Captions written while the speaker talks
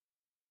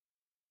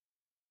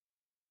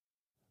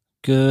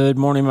Good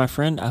morning, my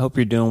friend. I hope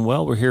you're doing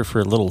well. We're here for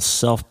a little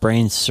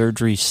self-brain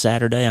surgery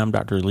Saturday. I'm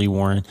Dr. Lee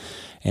Warren,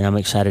 and I'm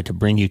excited to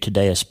bring you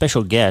today a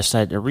special guest.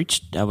 I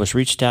was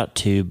reached out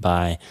to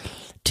by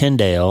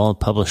Tyndale, a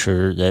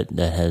publisher that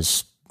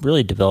has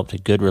really developed a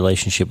good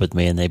relationship with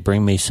me, and they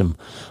bring me some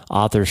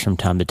authors from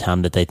time to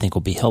time that they think will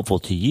be helpful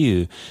to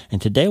you.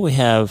 And today we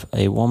have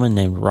a woman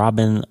named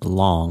Robin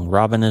Long.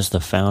 Robin is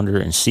the founder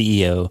and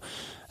CEO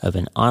of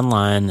an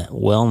online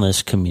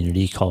wellness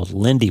community called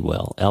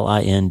Lindywell,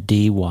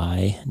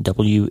 Lindywell,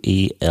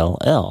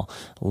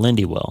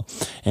 Lindywell.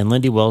 And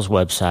Lindywell's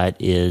website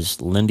is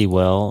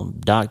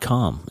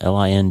lindywell.com,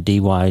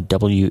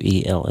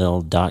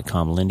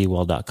 Lindywell.com,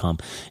 lindywell.com.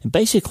 And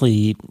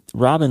basically,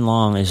 Robin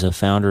Long is the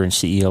founder and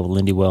CEO of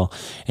Lindywell,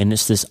 and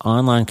it's this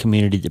online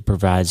community that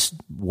provides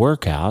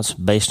workouts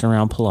based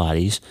around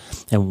Pilates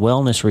and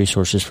wellness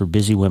resources for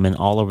busy women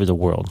all over the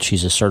world.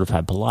 She's a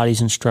certified Pilates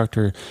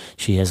instructor.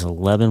 She has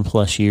 11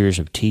 plus years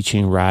of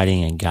teaching,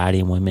 writing, and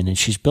guiding women, and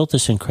she's built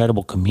this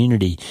incredible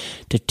community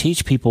to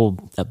teach people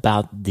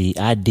about the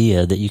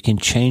idea that you can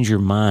change your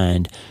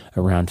mind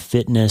around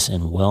fitness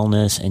and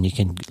wellness, and you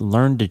can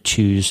learn to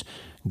choose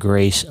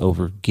grace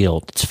over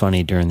guilt. It's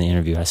funny, during the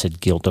interview I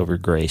said guilt over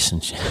grace,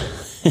 and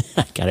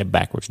I got it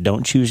backwards.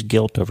 Don't choose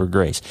guilt over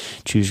grace.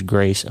 Choose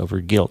grace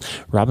over guilt.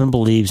 Robin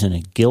believes in a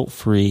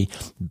guilt-free,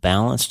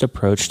 balanced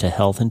approach to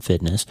health and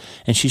fitness,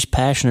 and she's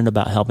passionate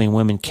about helping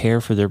women care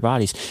for their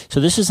bodies.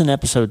 So this is an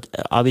episode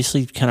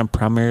obviously kind of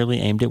primarily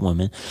aimed at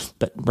women,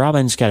 but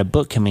Robin's got a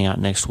book coming out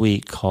next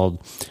week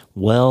called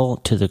Well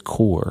to the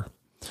Core.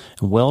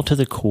 Well to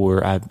the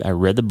Core, I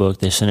read the book.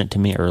 They sent it to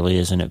me early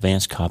as an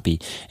advanced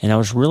copy, and I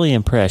was really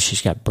impressed.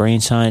 She's got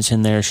brain science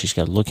in there. She's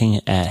got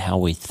looking at how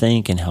we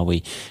think and how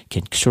we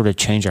can sort of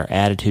change our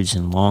attitudes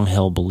and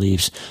long-held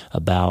beliefs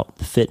about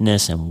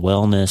fitness and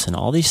wellness and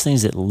all these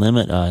things that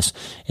limit us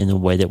in the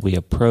way that we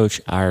approach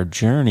our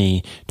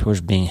journey towards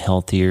being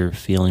healthier,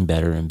 feeling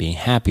better, and being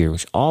happier,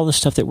 which is all the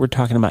stuff that we're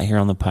talking about here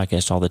on the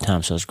podcast all the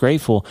time. So I was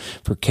grateful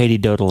for Katie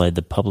Dodelay,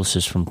 the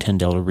publicist from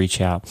Tyndale, to reach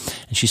out,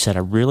 and she said,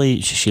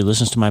 she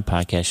listens to my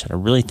podcast. I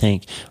really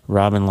think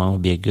Robin Long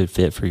would be a good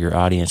fit for your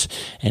audience.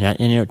 And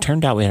it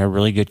turned out we had a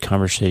really good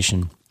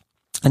conversation.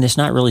 And it's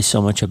not really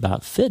so much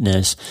about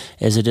fitness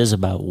as it is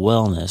about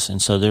wellness. And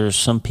so there's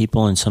some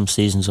people in some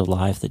seasons of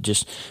life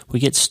that we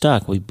get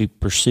stuck. We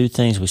pursue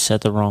things. We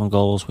set the wrong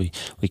goals. We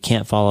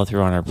can't follow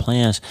through on our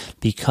plans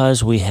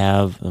because we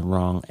have the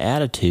wrong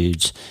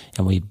attitudes,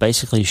 and we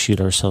basically shoot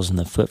ourselves in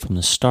the foot from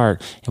the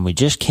start, and we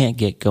just can't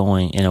get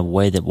going in a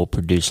way that will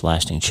produce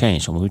lasting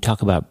change. And when we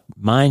talk about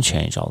mind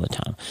change all the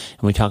time,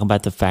 and we talk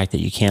about the fact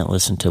that you can't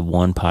listen to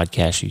one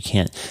podcast, you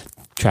can't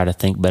try to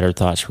think better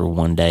thoughts for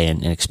one day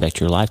and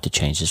expect your life to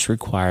change. This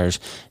requires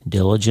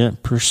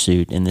diligent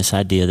pursuit and this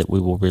idea that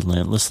we will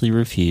relentlessly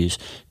refuse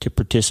to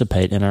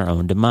participate in our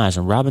own demise.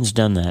 And Robin's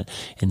done that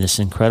in this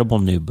incredible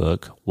new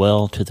book,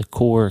 Well to the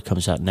Core. It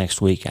comes out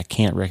next week. I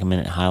can't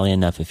recommend it highly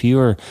enough. If you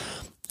are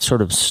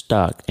sort of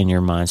stuck in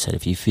your mindset,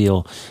 if you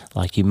feel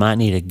like you might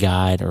need a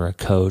guide or a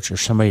coach or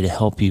somebody to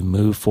help you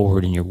move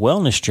forward in your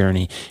wellness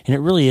journey, and it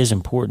really is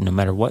important no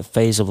matter what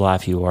phase of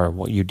life you are,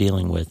 what you're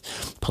dealing with.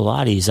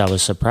 Pilates, I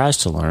was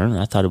surprised to learn,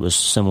 I thought it was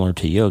similar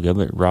to yoga,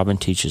 but Robin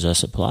teaches us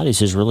that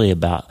Pilates is really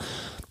about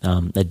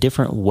a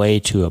different way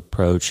to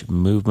approach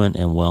movement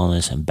and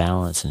wellness and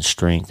balance and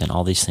strength and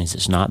all these things.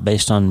 It's not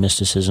based on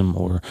mysticism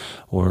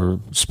or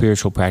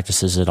spiritual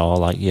practices at all,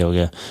 like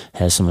yoga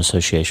has some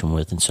association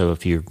with. And so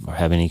if you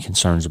have any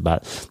concerns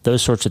about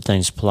those sorts of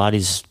things,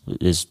 Pilates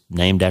is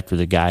named after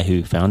the guy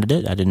who founded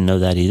it. I didn't know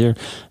that either.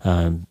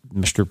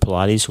 Mr.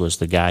 Pilates was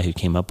the guy who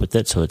came up with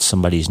it, so it's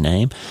somebody's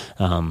name.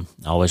 I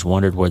always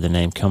wondered where the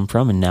name come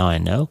from, and now I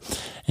know.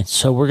 And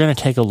so we're going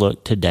to take a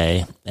look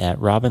today at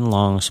Robin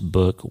Long's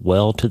book,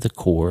 Well to the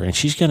Core, and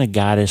she's going to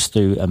guide us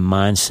through a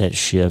mindset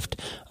shift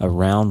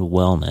around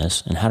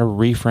wellness and how to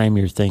reframe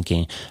your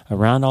thinking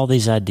around all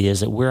these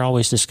ideas that we're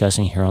always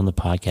discussing here on the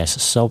podcast,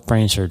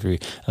 self-brain surgery,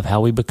 of how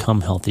we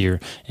become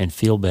healthier and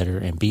feel better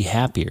and be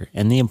happier,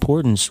 and the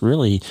importance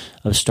really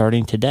of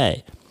starting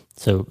today.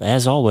 So,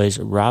 as always,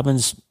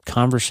 Robin's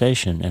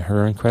conversation and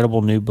her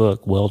incredible new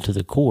book, Well to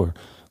the Core,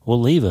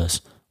 will leave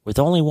us with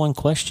only one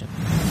question.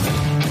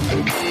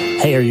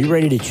 Hey, are you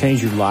ready to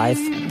change your life?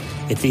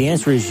 If the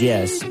answer is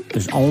yes,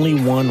 there's only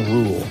one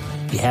rule.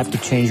 You have to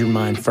change your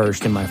mind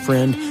first. And my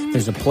friend,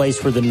 there's a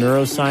place where the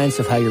neuroscience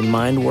of how your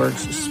mind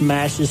works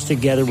smashes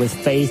together with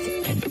faith,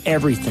 and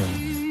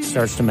everything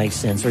starts to make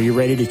sense. Are you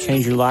ready to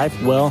change your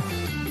life? Well,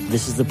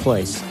 this is the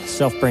place,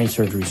 Self-Brain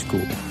Surgery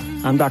School.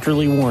 I'm Dr.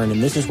 Lee Warren,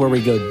 and this is where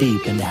we go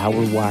deep into how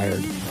we're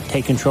wired,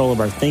 take control of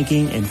our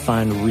thinking, and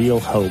find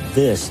real hope.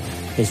 This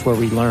is where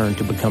we learn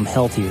to become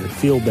healthier,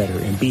 feel better,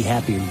 and be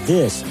happier.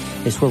 This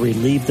is where we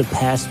leave the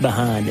past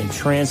behind and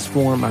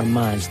transform our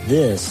minds.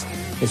 This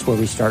is where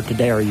we start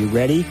today. Are you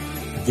ready?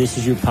 This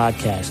is your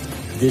podcast.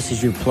 This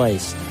is your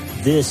place.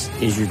 This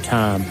is your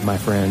time, my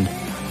friend.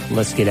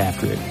 Let's get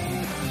after it.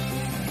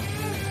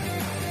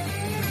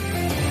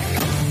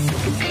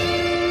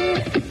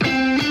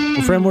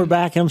 friend, we're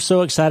back. I'm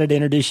so excited to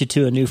introduce you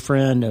to a new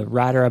friend, a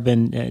writer. I've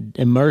been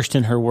immersed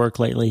in her work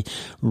lately.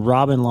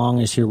 Robin Long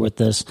is here with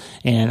us,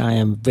 and I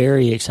am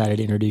very excited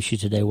to introduce you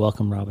today.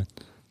 Welcome, Robin.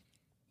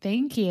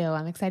 Thank you.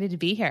 I'm excited to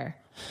be here.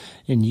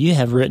 And you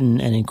have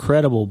written an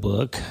incredible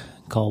book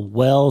called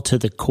Well to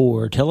the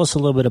Core. Tell us a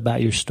little bit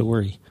about your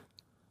story.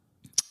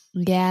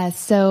 Yeah.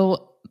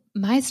 So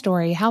my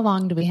story, how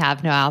long do we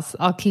have? No,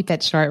 I'll keep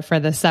it short for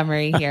the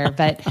summary here,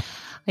 but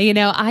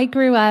I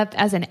grew up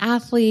as an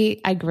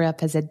athlete. I grew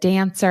up as a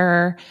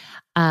dancer.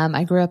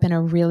 I grew up in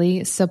a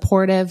really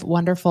supportive,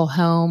 wonderful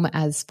home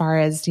as far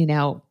as,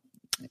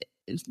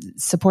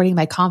 supporting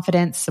my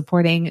confidence,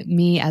 supporting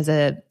me as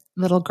a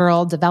little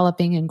girl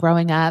developing and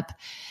growing up.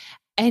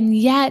 And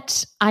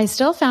yet I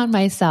still found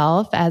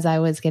myself as I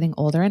was getting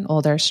older and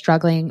older,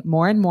 struggling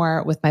more and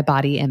more with my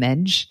body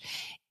image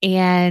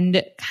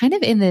and kind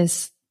of in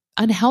this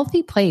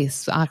unhealthy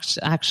place,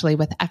 actually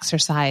with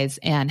exercise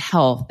and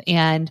health,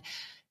 and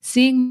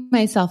seeing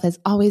myself as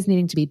always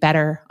needing to be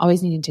better,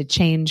 always needing to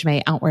change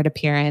my outward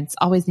appearance,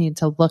 always needing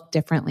to look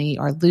differently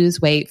or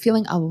lose weight,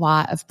 feeling a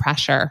lot of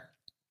pressure.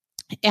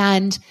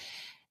 And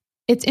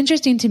it's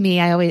interesting to me.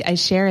 I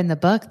share in the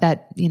book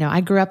that, I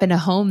grew up in a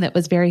home that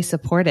was very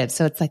supportive.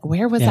 So it's like,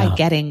 where was I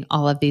getting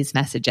all of these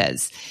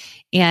messages?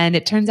 And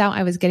it turns out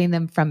I was getting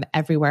them from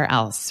everywhere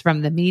else,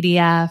 from the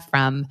media,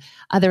 from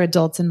other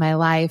adults in my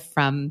life,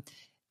 from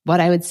what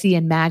I would see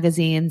in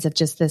magazines of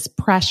just this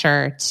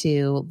pressure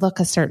to look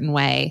a certain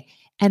way.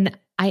 And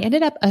I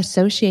ended up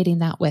associating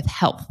that with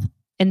health.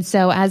 And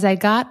so as I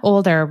got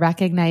older,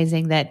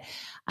 recognizing that,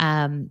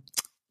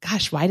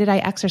 why did I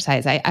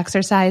exercise? I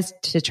exercised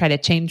to try to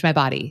change my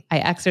body. I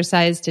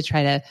exercised to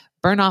try to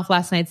burn off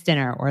last night's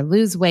dinner or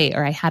lose weight,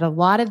 or I had a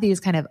lot of these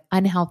kind of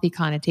unhealthy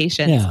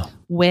connotations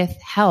with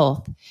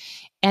health.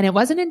 And it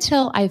wasn't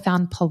until I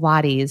found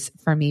Pilates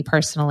for me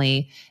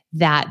personally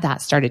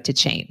that started to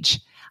change.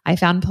 I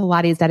found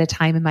Pilates at a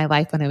time in my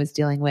life when I was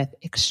dealing with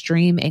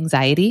extreme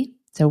anxiety.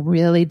 So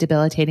really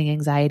debilitating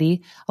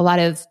anxiety, a lot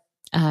of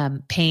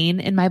pain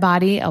in my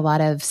body, a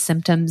lot of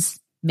symptoms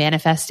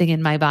manifesting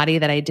in my body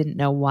that I didn't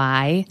know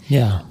why.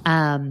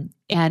 And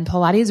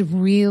Pilates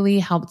really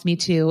helped me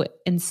to,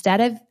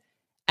 instead of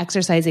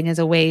exercising as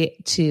a way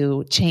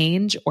to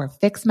change or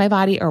fix my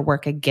body or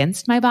work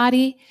against my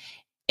body,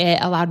 it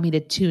allowed me to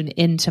tune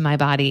into my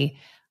body,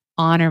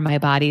 honor my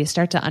body,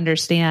 start to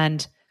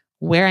understand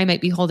where I might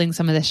be holding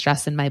some of the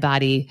stress in my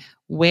body,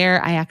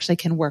 where I actually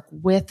can work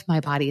with my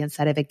body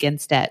instead of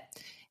against it.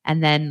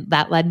 And then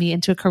that led me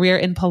into a career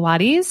in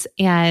Pilates.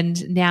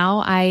 And now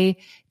I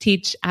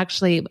teach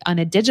actually on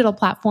a digital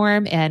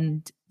platform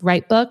and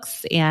write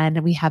books.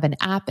 And we have an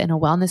app and a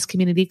wellness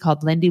community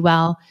called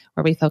Lindywell,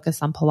 where we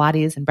focus on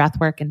Pilates and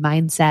breathwork and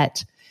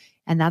mindset.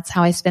 And that's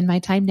how I spend my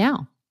time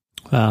now.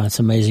 Wow, that's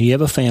amazing. You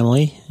have a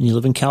family and you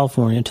live in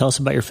California. Tell us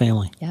about your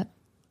family. Yep.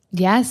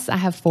 Yes, I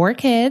have 4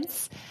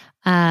 kids.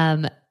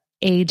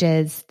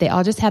 Ages, they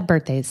all just had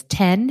birthdays,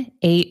 10,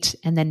 8,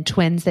 and then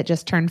twins that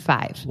just turned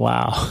 5.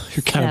 Wow.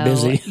 You're kind of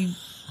busy.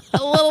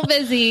 A little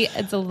busy.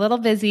 It's a little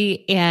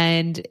busy.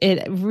 And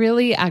it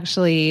really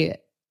actually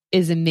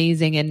is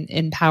amazing and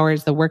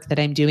empowers the work that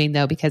I'm doing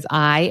though, because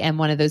I am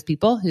one of those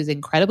people who's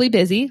incredibly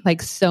busy,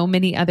 like so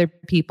many other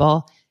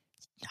people.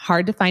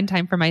 Hard to find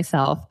time for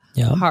myself.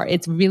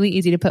 It's really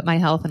easy to put my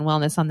health and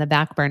wellness on the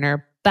back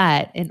burner.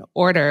 But in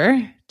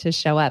order to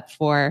show up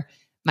for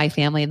my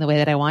family in the way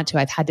that I want to,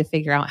 I've had to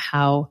figure out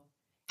how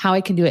I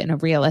can do it in a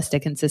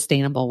realistic and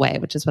sustainable way,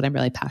 which is what I'm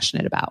really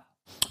passionate about.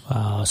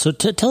 Wow. So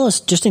tell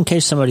us, just in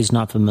case somebody's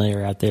not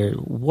familiar out there,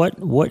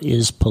 what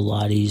is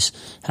Pilates?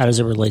 How does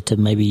it relate to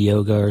maybe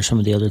yoga or some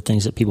of the other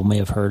things that people may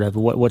have heard of?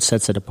 What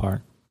sets it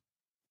apart?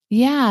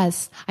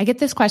 Yes. I get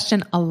this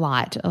question a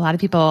lot. A lot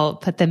of people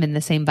put them in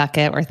the same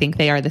bucket or think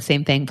they are the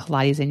same thing,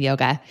 Pilates and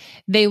yoga.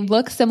 They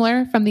look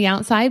similar from the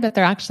outside, but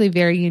they're actually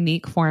very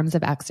unique forms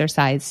of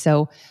exercise.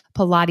 So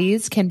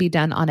Pilates can be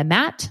done on a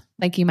mat,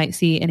 like you might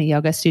see in a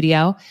yoga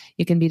studio.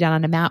 It can be done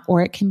on a mat,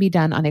 or it can be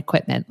done on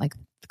equipment, like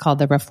called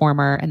the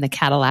Reformer and the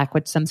Cadillac,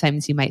 which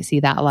sometimes you might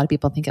see that. A lot of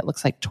people think it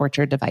looks like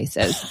torture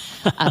devices.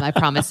 I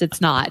promise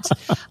it's not,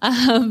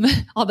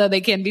 although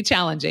they can be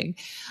challenging.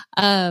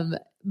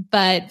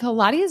 But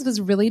Pilates was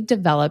really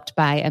developed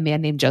by a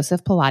man named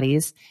Joseph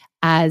Pilates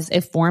as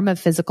a form of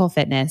physical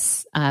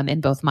fitness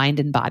in both mind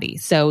and body.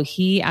 So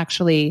he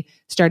actually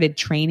started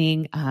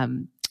training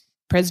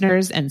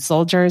prisoners and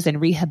soldiers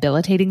and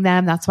rehabilitating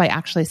them. That's why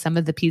actually some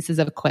of the pieces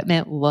of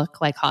equipment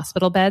look like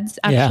hospital beds,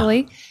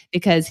 actually,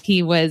 because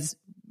he was,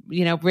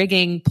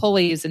 rigging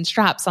pulleys and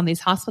straps on these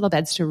hospital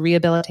beds to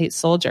rehabilitate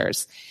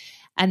soldiers.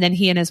 And then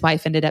he and his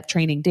wife ended up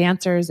training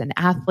dancers and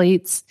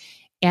athletes,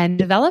 and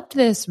developed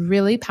this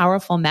really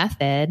powerful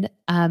method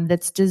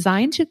that's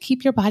designed to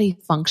keep your body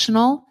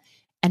functional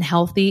and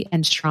healthy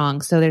and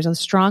strong. So there's a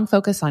strong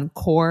focus on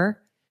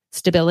core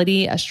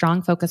stability, a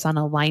strong focus on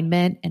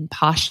alignment and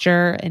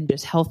posture and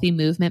just healthy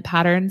movement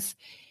patterns.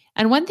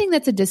 And one thing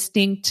that's a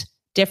distinct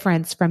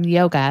difference from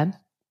yoga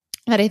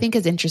that I think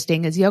is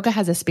interesting is yoga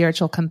has a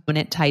spiritual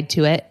component tied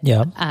to it,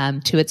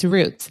 to its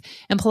roots.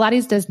 And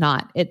Pilates does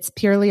not. It's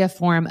purely a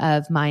form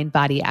of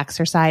mind-body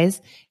exercise.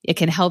 It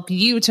can help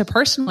you to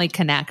personally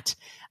connect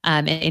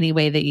in any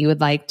way that you would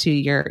like to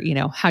your,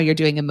 how you're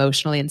doing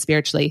emotionally and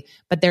spiritually,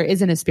 but there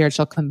isn't a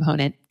spiritual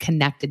component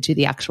connected to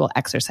the actual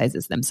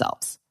exercises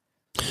themselves.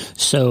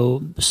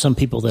 So some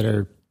people that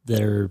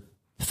are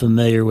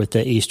familiar with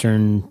the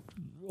Eastern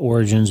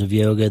origins of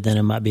yoga, then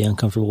it might be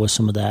uncomfortable with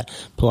some of that.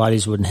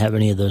 Pilates wouldn't have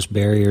any of those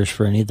barriers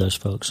for any of those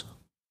folks.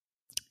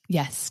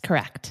 Yes,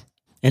 correct.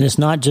 And it's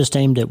not just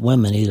aimed at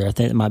women either. I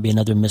think it might be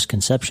another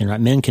misconception,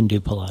 right? Men can do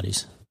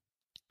Pilates.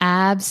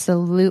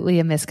 Absolutely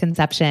a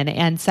misconception.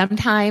 And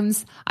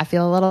sometimes I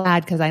feel a little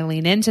bad because I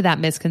lean into that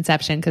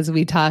misconception because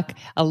we talk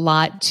a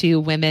lot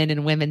to women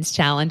and women's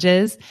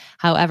challenges.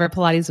 However,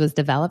 Pilates was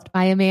developed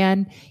by a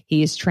man.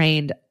 He's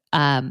trained,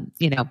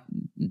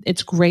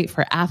 it's great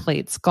for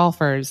athletes,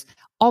 golfers,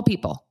 all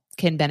people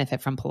can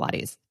benefit from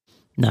Pilates.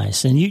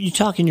 Nice. And you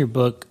talk in your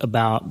book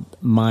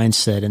about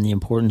mindset and the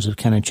importance of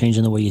kind of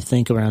changing the way you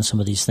think around some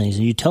of these things.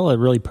 And you tell a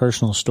really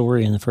personal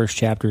story in the first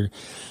chapter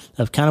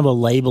of kind of a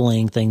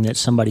labeling thing that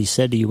somebody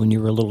said to you when you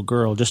were a little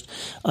girl. Just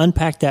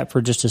unpack that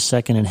for just a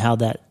second and how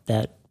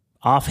that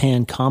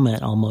offhand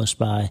comment almost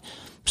by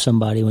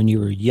somebody when you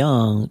were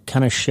young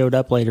kind of showed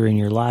up later in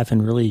your life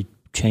and really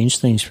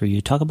changed things for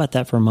you. Talk about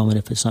that for a moment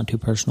if it's not too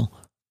personal.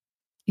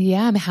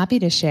 Yeah, I'm happy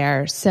to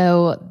share.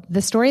 So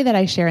the story that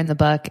I share in the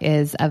book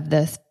is of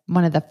this,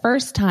 one of the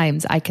first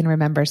times I can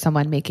remember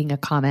someone making a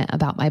comment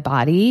about my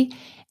body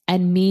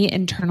and me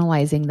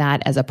internalizing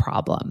that as a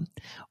problem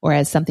or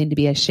as something to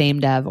be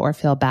ashamed of or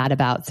feel bad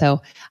about.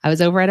 So I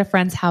was over at a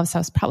friend's house. I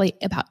was probably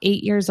about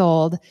 8 years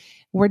old.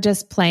 We're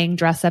just playing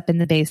dress up in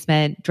the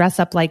basement, dress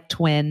up like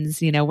twins,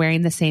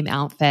 wearing the same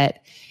outfit.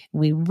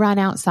 We run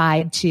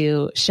outside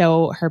to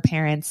show her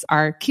parents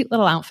our cute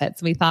little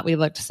outfits. We thought we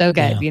looked so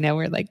good. Yeah.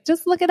 We're like,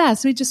 just look at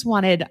us. We just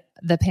wanted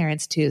the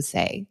parents to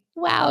say,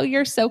 wow,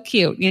 you're so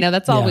cute.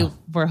 That's all we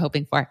were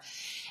hoping for.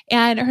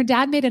 And her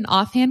dad made an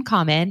offhand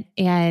comment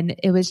and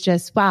it was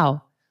just,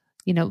 wow,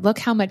 look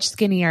how much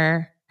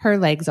skinnier her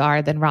legs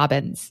are than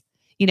Robin's.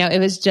 It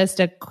was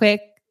just a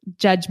quick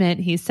judgment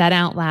he said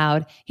out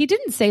loud. He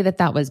didn't say that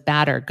that was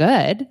bad or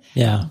good.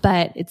 Yeah.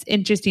 But it's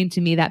interesting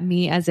to me that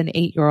me as an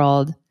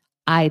 8-year-old,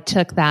 I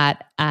took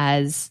that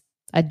as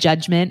a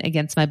judgment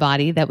against my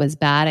body that was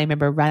bad. I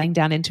remember running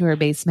down into her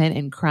basement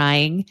and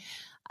crying.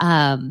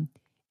 And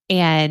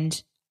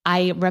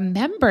I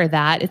remember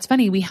that. It's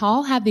funny, we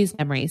all have these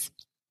memories.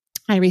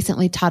 I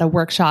recently taught a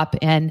workshop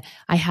and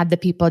I had the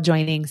people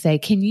joining say,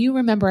 can you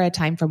remember a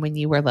time from when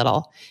you were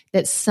little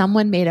that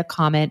someone made a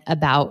comment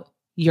about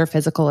your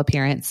physical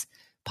appearance,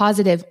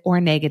 positive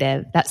or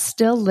negative, that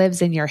still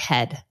lives in your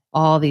head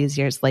all these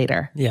years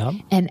later? Yeah.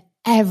 And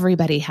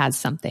everybody has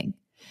something.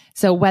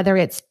 So whether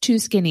it's too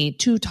skinny,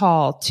 too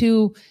tall,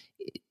 too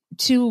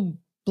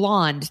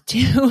blonde,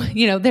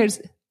 there's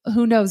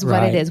who knows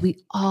what it is. We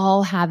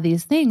all have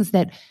these things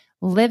that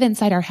live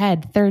inside our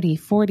head 30,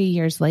 40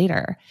 years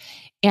later.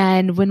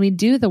 And when we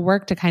do the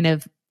work to kind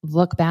of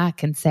look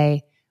back and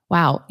say,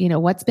 wow,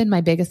 what's been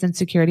my biggest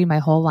insecurity my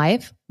whole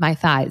life? My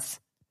thighs.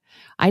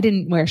 I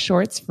didn't wear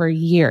shorts for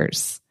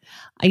years.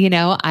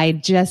 I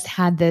just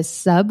had this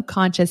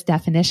subconscious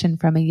definition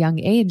from a young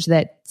age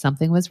that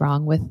something was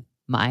wrong with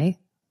my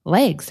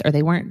legs or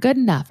they weren't good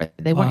enough or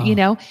they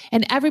weren't,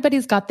 and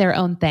everybody's got their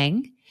own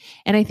thing.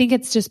 And I think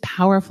it's just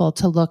powerful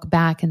to look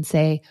back and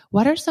say,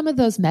 what are some of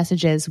those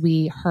messages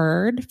we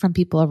heard from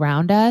people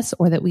around us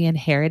or that we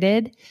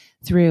inherited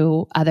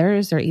through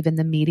others or even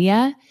the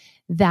media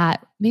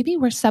that maybe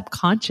we're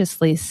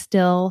subconsciously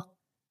still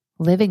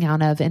living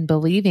out of and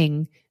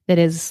believing that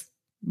is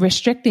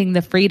restricting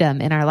the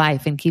freedom in our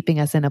life and keeping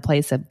us in a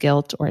place of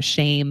guilt or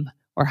shame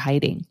or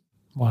hiding.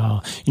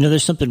 Wow.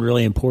 There's something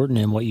really important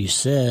in what you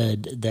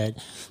said, that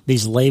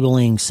these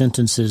labeling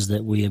sentences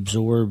that we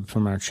absorb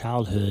from our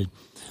childhood,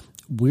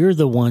 we're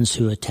the ones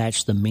who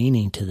attach the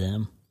meaning to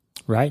them,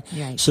 right?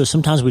 So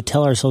sometimes we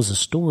tell ourselves a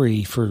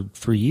story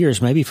for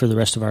years, maybe for the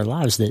rest of our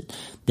lives,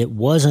 that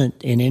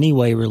wasn't in any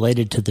way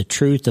related to the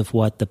truth of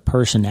what the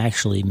person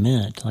actually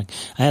meant. Like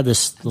I have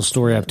this little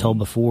story I've told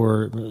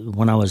before.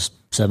 When I was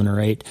 7 or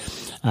 8,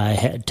 I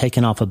had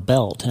taken off a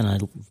belt and I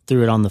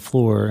threw it on the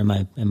floor in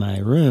my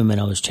room, and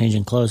I was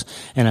changing clothes,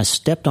 and I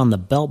stepped on the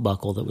belt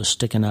buckle that was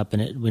sticking up,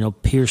 and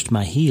it pierced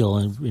my heel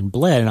and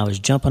bled, and I was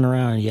jumping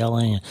around and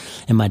yelling,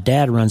 and my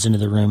dad runs into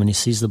the room and he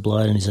sees the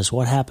blood and he says,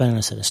 "What happened?" And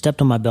I said, "I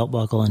stepped on my belt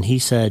buckle." And he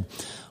said,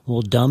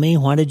 "Well, dummy,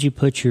 why did you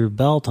put your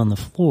belt on the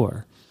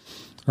floor?"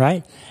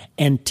 Right?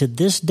 And to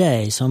this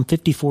day, so I'm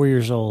 54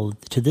 years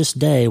old, to this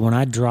day, when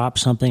I drop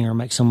something or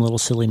make some little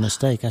silly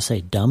mistake, I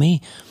say,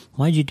 "Dummy,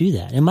 why'd you do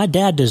that?" And my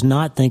dad does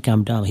not think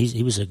I'm dumb.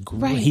 He is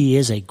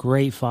a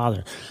great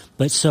father.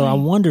 But so I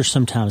wonder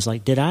sometimes,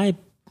 like, did I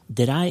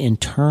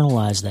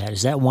internalize that?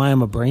 Is that why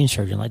I'm a brain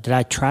surgeon? Like, did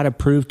I try to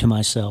prove to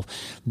myself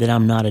that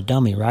I'm not a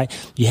dummy, right?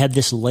 You have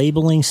this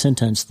labeling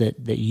sentence that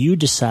you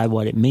decide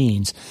what it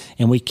means,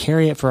 and we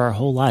carry it for our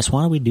whole lives.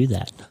 Why do we do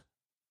that?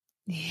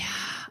 Yeah.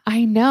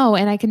 I know.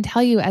 And I can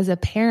tell you as a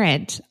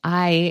parent,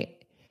 I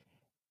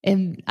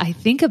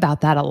think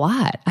about that a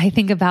lot. I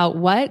think about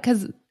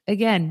because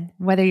again,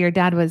 whether your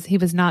dad he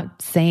was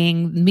not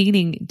saying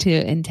meaning to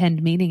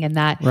intend meaning in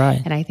that.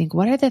 Right. And I think,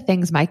 what are the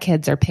things my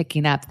kids are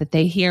picking up that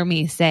they hear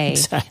me say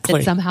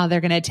that somehow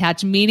they're going to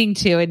attach meaning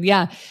to? And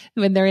yeah,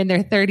 when they're in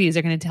their 30s,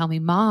 they're going to tell me,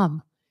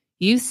 Mom,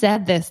 you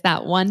said this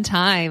that one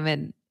time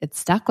and it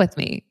stuck with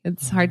me.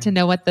 It's hard to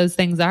know what those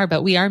things are,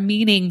 but we are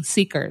meaning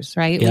seekers,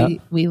 right?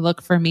 Yep. We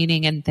look for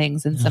meaning in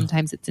things, and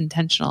sometimes it's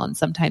intentional and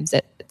sometimes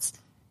it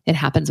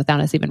happens without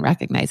us even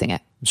recognizing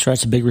it. That's right.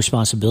 It's a big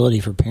responsibility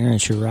for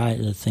parents. You're right.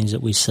 The things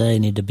that we say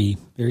need to be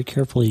very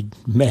carefully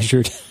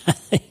measured. I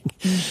think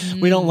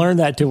we don't learn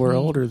that till we're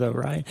older, though,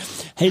 right?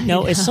 Hey,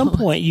 no. At some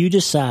point, you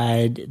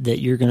decide that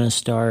you're going to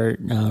start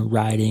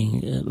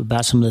writing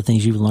about some of the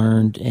things you've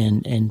learned,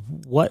 and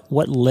what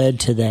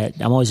led to that.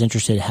 I'm always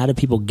interested. How do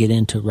people get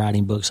into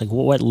writing books? Like,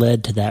 what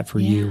led to that for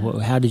you?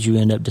 How did you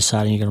end up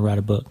deciding you're going to write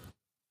a book?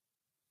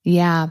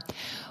 Yeah.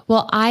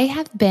 Well, I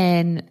have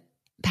been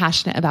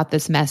passionate about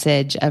this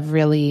message of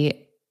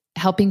really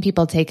helping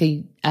people take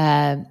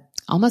a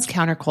almost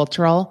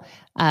countercultural,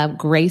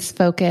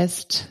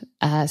 grace-focused,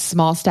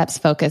 small steps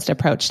focused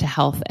approach to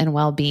health and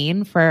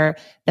well-being for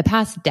the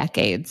past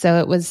decade. So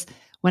it was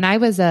when I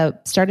was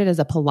started as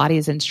a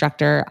Pilates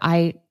instructor,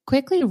 I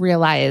quickly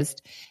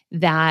realized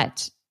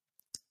that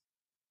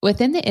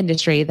within the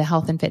industry, the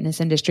health and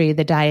fitness industry,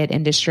 the diet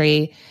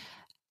industry,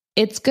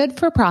 it's good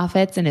for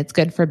profits and it's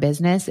good for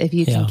business if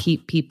you can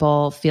keep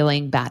people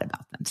feeling bad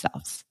about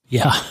themselves.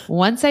 Yeah.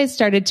 Once I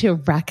started to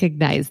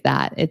recognize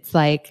that, it's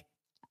like,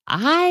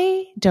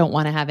 I don't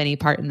want to have any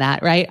part in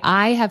that, right?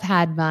 I have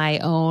had my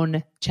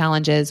own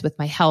challenges with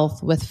my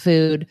health, with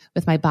food,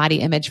 with my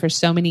body image for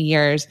so many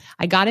years.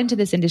 I got into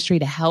this industry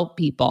to help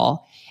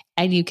people.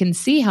 And you can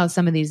see how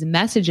some of these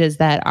messages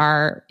that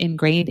are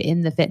ingrained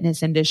in the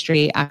fitness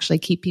industry actually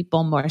keep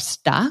people more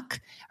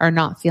stuck or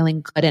not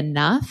feeling good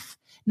enough.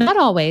 Not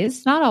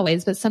always,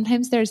 but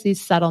sometimes there's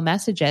these subtle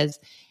messages.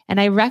 And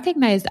I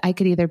recognized I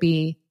could either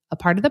be a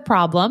part of the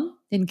problem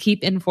and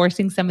keep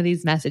enforcing some of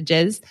these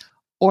messages,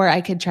 or I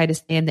could try to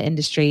stay in the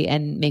industry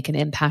and make an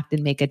impact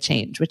and make a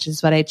change, which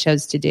is what I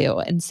chose to do.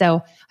 And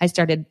so I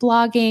started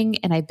blogging,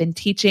 and I've been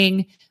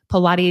teaching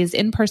Pilates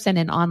in person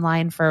and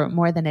online for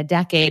more than a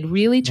decade,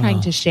 really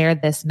trying to share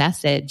this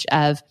message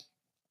of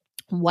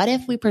what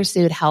if we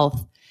pursued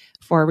health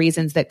for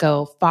reasons that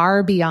go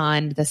far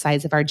beyond the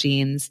size of our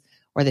jeans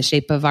or the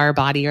shape of our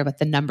body or what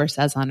the number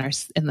says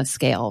in the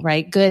scale,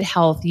 right? Good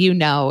health,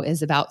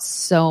 is about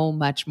so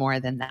much more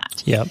than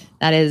that. Yep.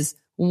 That is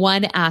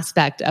one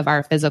aspect of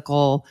our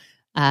physical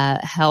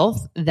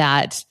health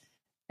that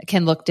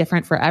can look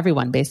different for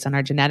everyone based on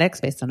our genetics,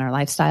 based on our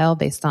lifestyle,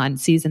 based on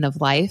season of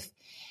life.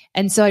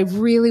 And so I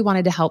really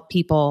wanted to help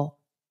people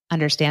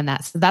understand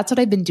that. So that's what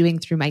I've been doing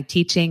through my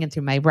teaching and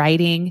through my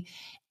writing.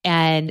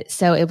 And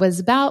so it was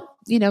about,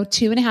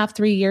 2.5,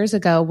 3 years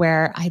ago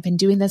where I've been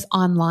doing this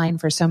online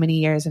for so many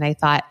years. And I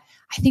thought,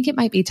 I think it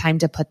might be time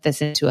to put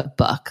this into a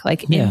book,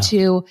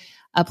 into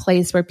a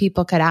place where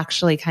people could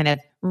actually kind of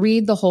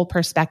read the whole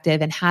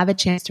perspective and have a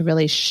chance to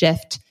really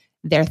shift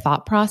their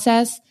thought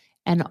process,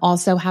 and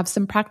also have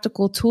some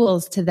practical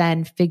tools to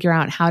then figure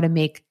out how to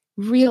make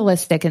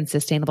realistic and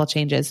sustainable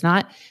changes,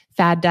 not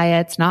fad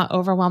diets, not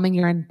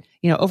overwhelming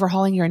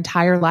overhauling your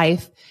entire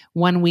life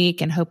one week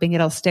and hoping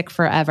it'll stick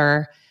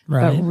forever,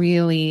 but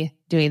really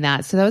doing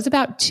that. So that was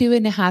about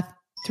 2.5,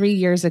 3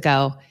 years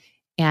ago,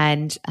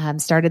 and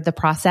started the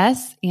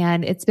process.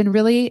 And it's been a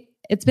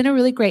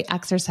really great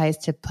exercise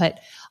to put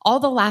all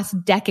the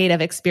last decade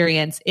of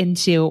experience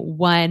into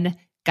one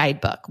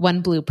guidebook,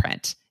 one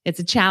blueprint. It's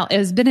a challenge. It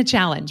has been a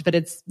challenge, but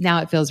it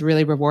feels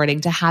really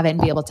rewarding to have it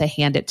and be able to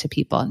hand it to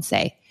people and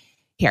say,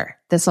 here,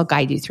 this will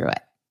guide you through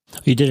it.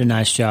 You did a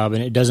nice job,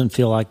 and it doesn't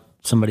feel like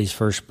somebody's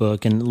first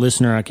book. And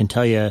listener, I can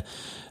tell you,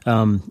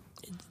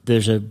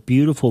 there's a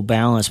beautiful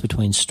balance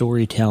between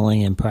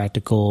storytelling and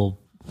practical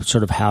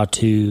sort of how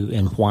to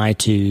and why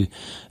to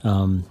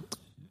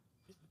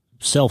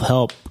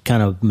self-help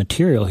kind of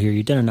material here.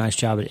 You've done a nice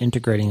job at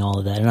integrating all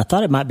of that. And I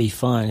thought it might be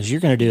fun, because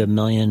you're going to do 1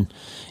 million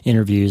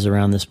interviews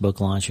around this book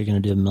launch. You're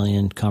going to do 1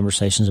 million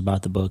conversations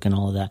about the book and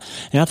all of that.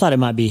 And I thought it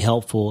might be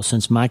helpful,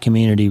 since my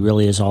community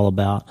really is all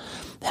about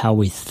how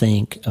we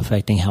think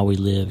affecting how we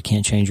live.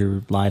 Can't change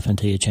your life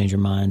until you change your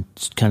mind,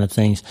 kind of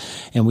things.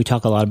 And we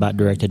talk a lot about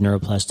directed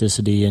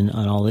neuroplasticity and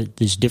all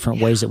these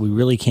different ways that we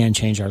really can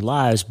change our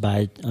lives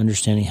by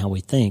understanding how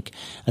we think.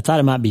 I thought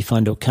it might be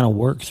fun to kind of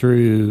work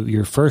through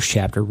your first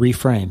chapter,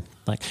 Reframe.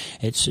 Like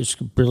it's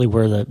really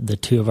where the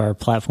two of our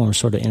platforms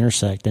sort of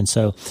intersect. And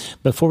so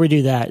before we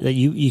do that,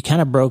 you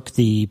kind of broke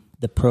the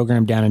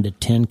program down into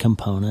 10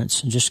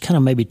 components, and just kind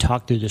of maybe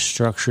talk through the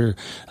structure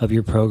of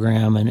your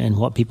program and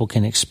what people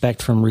can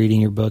expect from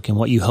reading your book and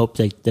what you hope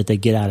that they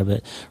get out of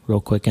it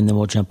real quick. And then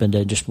we'll jump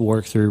into just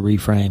work through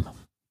Reframe.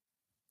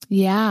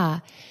 Yeah.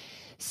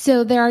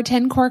 So there are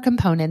 10 core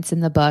components in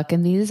the book,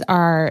 and these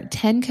are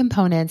 10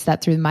 components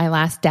that through my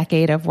last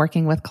decade of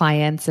working with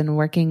clients and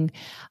working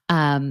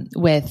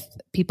with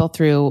people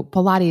through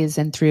Pilates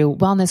and through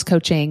wellness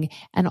coaching,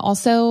 and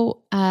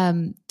also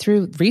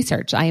through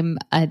research. I'm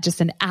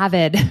just an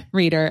avid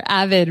reader,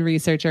 avid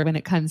researcher when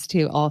it comes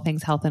to all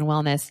things health and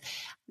wellness.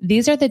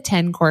 These are the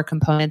 10 core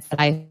components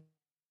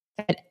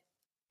that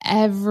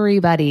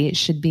everybody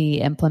should be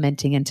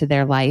implementing into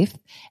their life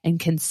and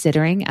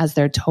considering as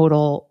their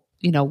total,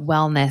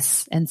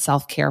 wellness and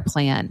self-care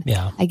plan.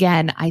 Yeah.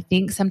 Again, I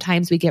think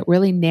sometimes we get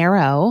really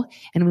narrow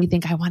and we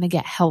think I want to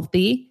get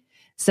healthy.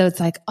 So it's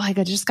like, I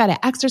just got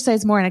to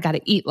exercise more and I got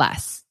to eat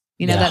less.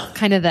 That's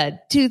kind of the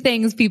two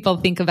things people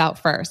think about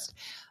first.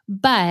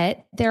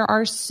 But there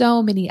are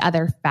so many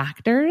other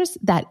factors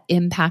that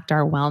impact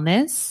our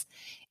wellness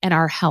and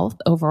our health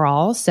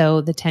overall.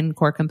 So the 10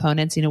 core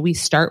components, we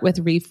start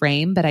with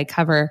reframe, but I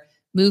cover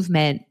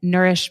movement,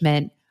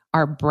 nourishment,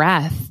 our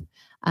breath,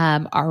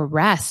 our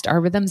rest, our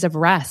rhythms of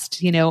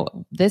rest.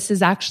 This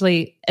is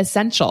actually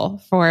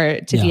essential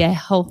to be a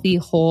healthy,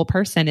 whole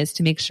person, is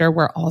to make sure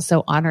we're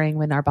also honoring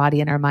when our body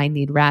and our mind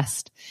need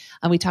rest.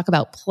 We talk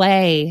about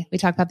play. We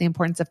talk about the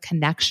importance of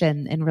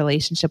connection and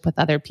relationship with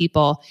other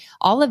people.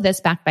 All of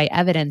this backed by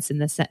evidence in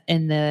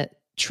the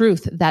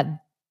truth that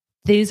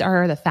these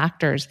are the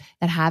factors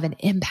that have an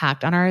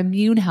impact on our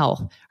immune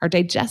health, our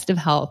digestive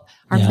health,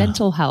 our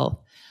mental health,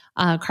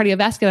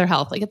 cardiovascular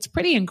health. It's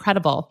pretty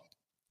incredible.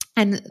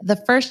 And the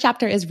first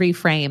chapter is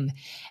reframe.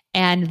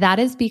 And that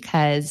is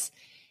because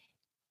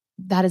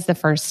that is the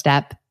first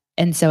step.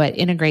 And so it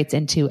integrates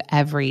into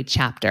every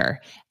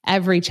chapter.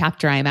 Every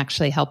chapter, I'm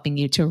actually helping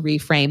you to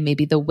reframe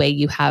maybe the way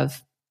you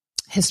have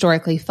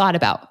historically thought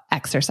about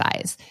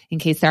exercise, in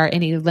case there are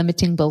any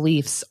limiting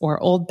beliefs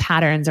or old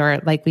patterns,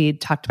 or like we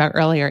talked about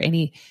earlier,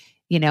 any,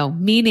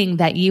 meaning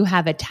that you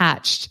have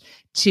attached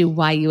to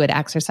why you would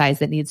exercise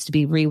that needs to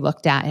be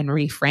relooked at and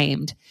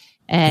reframed.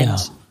 And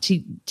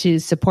to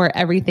support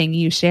everything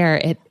you share,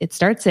 it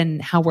starts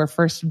in how we're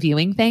first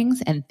viewing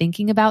things and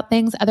thinking about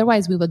things.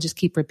 Otherwise, we will just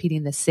keep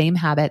repeating the same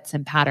habits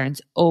and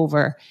patterns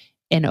over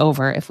and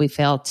over if we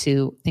fail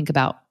to think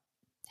about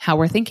how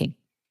we're thinking.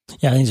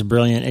 Yeah, I think it's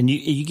brilliant. And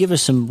you give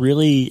us some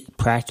really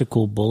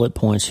practical bullet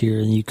points here,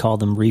 and you call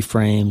them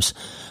reframes.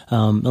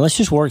 Let's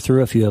just work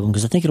through a few of them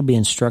because I think it'll be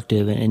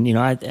instructive. And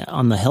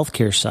on the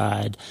healthcare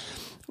side,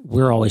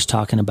 we're always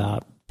talking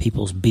about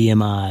people's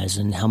BMIs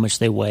and how much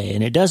they weigh.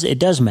 And it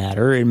does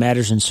matter. It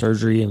matters in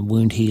surgery and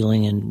wound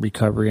healing and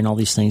recovery and all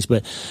these things.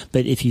 But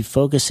if you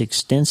focus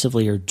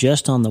extensively or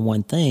just on the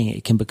one thing,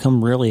 it can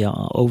become really an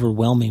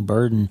overwhelming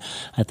burden,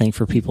 I think,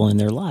 for people in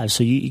their lives.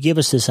 So you give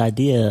us this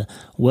idea,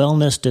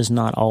 wellness does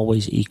not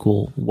always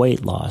equal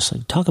weight loss.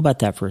 Talk about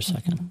that for a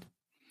second.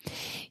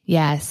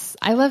 Yes.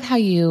 I love how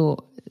you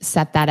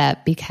set that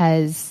up,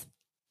 because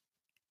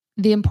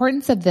the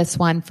importance of this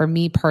one for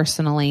me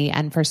personally,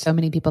 and for so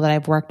many people that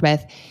I've worked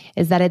with,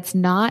 is that it's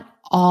not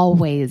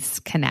always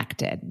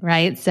connected,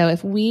 right? So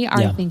if we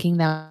are thinking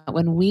that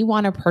when we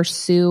want to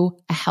pursue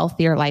a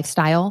healthier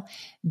lifestyle,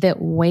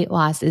 that weight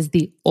loss is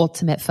the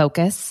ultimate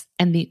focus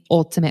and the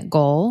ultimate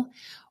goal,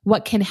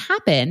 what can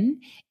happen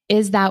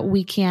is that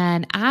we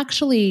can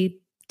actually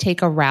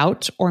take a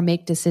route or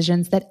make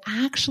decisions that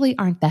actually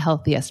aren't the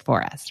healthiest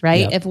for us,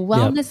 right? If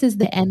wellness is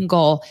the end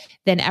goal,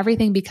 then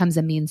everything becomes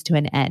a means to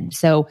an end.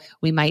 So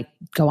we might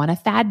go on a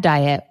fad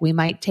diet. We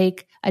might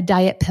take a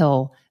diet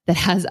pill that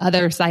has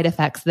other side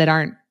effects that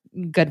aren't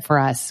good for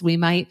us. We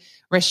might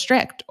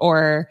restrict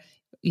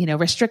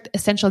restrict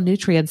essential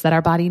nutrients that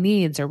our body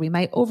needs, or we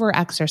might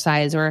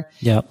over-exercise, or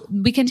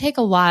we can take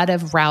a lot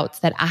of routes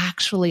that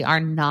actually are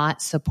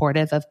not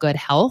supportive of good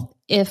health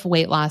if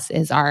weight loss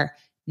is our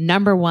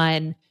number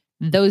one.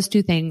 Those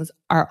two things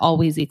are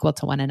always equal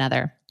to one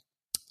another.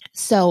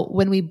 So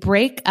when we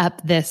break up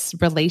this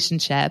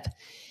relationship,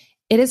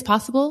 it is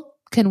possible.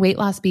 Can weight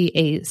loss be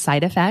a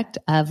side effect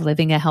of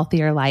living a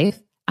healthier life?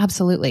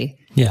 Absolutely.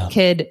 Yeah.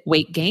 Could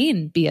weight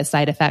gain be a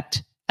side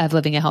effect of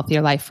living a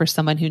healthier life for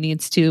someone who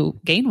needs to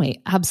gain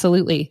weight?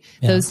 Absolutely.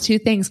 Yeah. Those two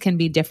things can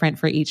be different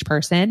for each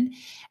person.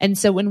 And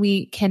so when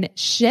we can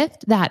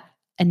shift that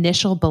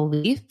initial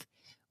belief,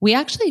 we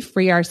actually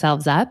free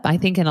ourselves up, I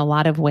think, in a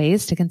lot of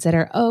ways to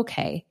consider,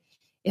 okay,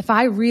 if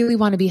I really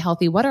want to be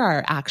healthy, what are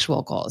our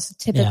actual goals?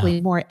 Typically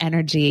more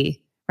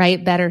energy,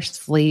 right? Better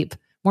sleep,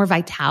 more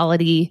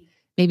vitality.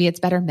 Maybe it's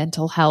better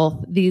mental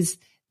health. These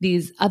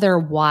other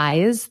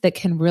whys that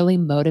can really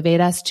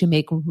motivate us to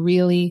make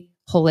really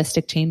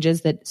holistic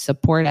changes that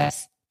support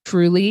us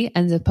truly,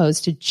 as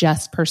opposed to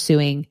just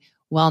pursuing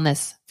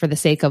wellness for the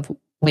sake of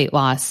weight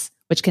loss,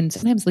 which can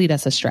sometimes lead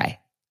us astray.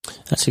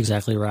 That's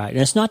exactly right.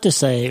 And it's not to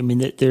say,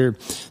 that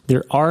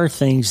there are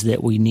things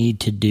that we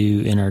need to do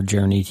in our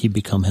journey to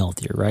become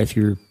healthier, right? If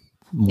you're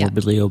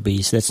morbidly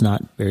obese, that's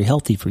not very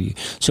healthy for you.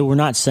 So we're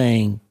not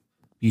saying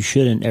you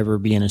shouldn't ever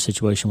be in a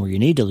situation where you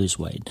need to lose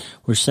weight.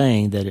 We're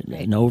saying that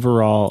an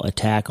overall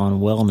attack on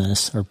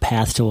wellness, or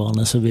path to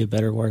wellness would be a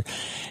better word,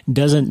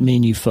 doesn't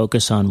mean you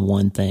focus on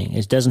one thing.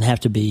 It doesn't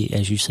have to be,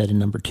 as you said in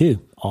number 2,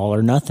 all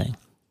or nothing.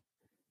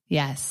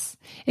 Yes,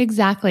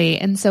 exactly.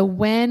 And so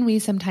when we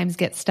sometimes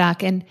get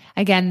stuck, and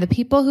again, the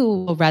people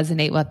who will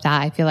resonate with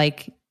that, I feel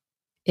like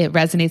it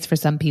resonates for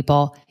some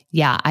people.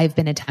 yeah, I've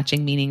been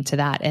attaching meaning to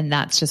that. And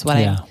that's just what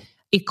I'm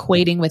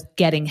equating with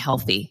getting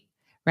healthy,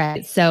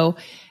 right? So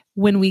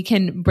when we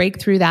can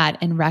break through that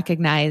and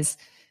recognize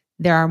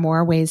there are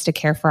more ways to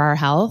care for our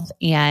health,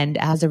 and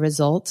as a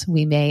result,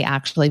 we may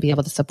actually be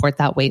able to support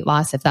that weight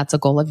loss if that's a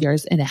goal of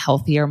yours in a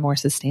healthier, more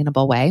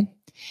sustainable way.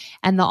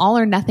 And the all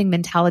or nothing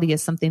mentality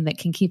is something that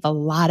can keep a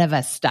lot of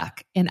us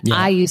stuck. And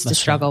I used to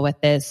struggle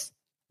with this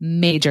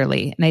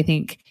majorly. And I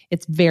think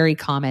it's very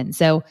common.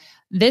 So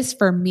this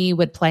for me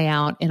would play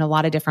out in a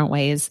lot of different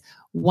ways.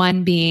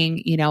 One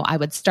being, I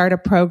would start a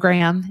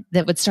program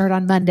that would start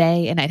on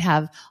Monday, and I'd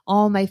have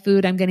all my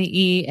food I'm going to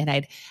eat, and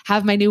I'd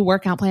have my new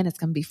workout plan. It's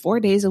going to be 4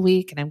 days a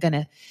week, and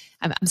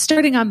I'm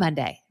starting on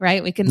Monday,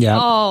 right? We can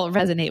all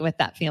resonate with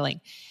that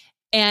feeling.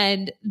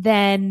 And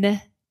then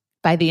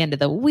by the end of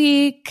the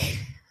week,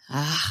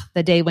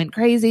 the day went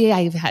crazy.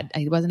 I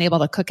wasn't able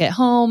to cook at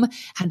home,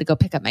 had to go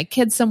pick up my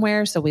kids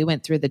somewhere. So we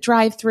went through the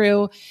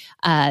drive-through.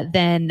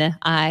 Then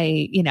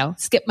I,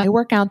 skipped my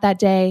workout that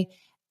day.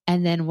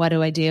 And then what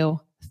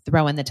do?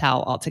 Throw in the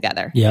towel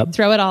altogether.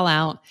 Throw it all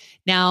out.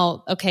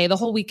 Now, okay, the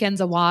whole weekend's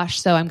a wash.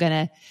 So I'm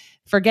going to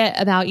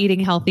forget about eating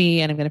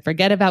healthy, and I'm going to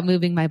forget about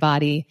moving my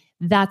body.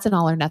 That's an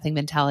all or nothing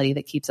mentality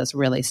that keeps us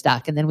really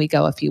stuck. And then we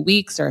go a few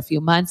weeks or a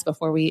few months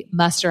before we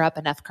muster up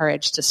enough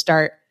courage to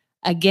start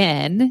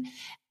again.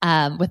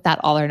 With that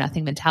all or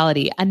nothing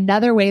mentality.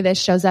 Another way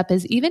this shows up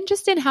is even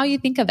just in how you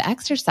think of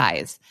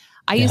exercise.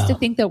 I used to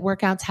think that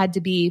workouts had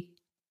to be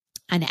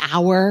an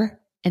hour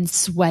and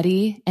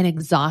sweaty and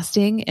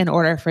exhausting in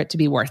order for it to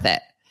be worth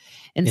it.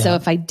 And so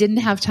if I didn't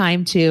have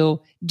time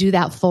to do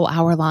that full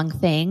hour long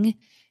thing,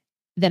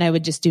 then I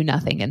would just do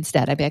nothing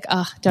instead. I'd be like,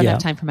 don't have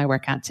time for my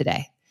workout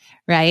today.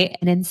 Right.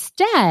 And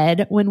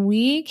instead, when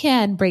we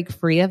can break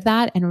free of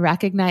that and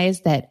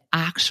recognize that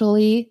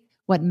actually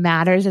what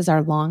matters is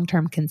our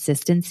long-term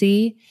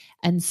consistency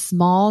and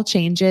small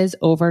changes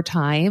over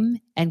time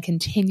and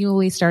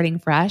continually starting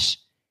fresh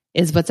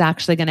is what's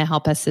actually going to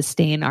help us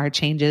sustain our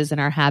changes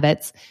and our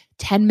habits.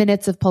 10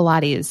 minutes of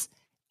Pilates.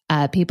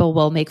 People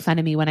will make fun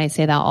of me when I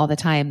say that all the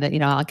time, that,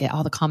 I'll get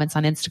all the comments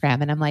on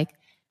Instagram, and I'm like,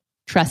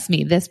 trust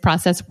me, this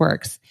process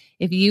works.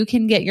 If you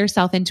can get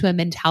yourself into a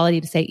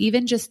mentality to say,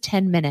 even just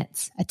 10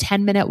 minutes, a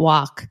 10-minute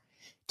walk,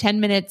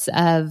 10 minutes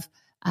of,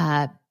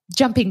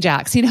 jumping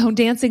jacks,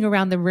 dancing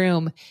around the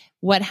room.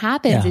 What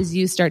happens is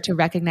you start to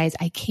recognize,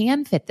 I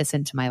can fit this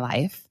into my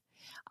life.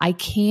 I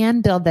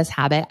can build this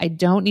habit. I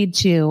don't need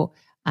to,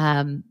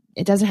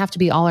 it doesn't have to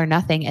be all or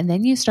nothing. And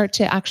then you start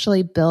to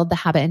actually build the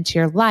habit into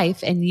your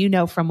life. And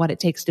from what it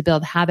takes to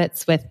build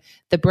habits with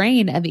the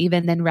brain of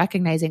even then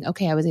recognizing,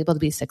 okay, I was able to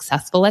be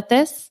successful at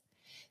this.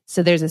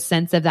 So there's a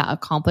sense of that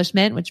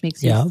accomplishment, which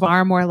makes you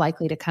far more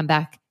likely to come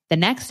back the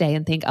next day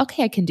and think,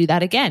 okay, I can do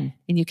that again.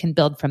 And you can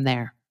build from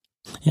there.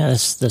 Yeah,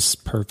 that's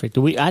perfect.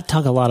 I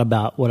talk a lot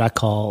about what I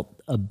call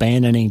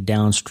abandoning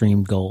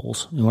downstream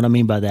goals. And what I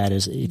mean by that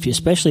is,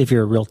 especially if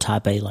you're a real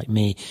type A like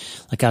me,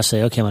 like I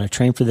say, okay, I'm going to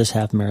train for this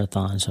half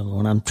marathon. So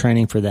when I'm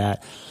training for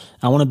that,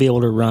 I want to be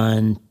able to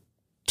run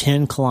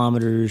 10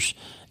 kilometers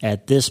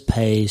at this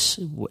pace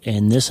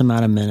in this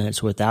amount of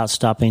minutes without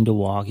stopping to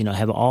walk,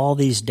 have all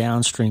these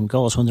downstream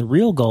goals, when the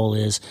real goal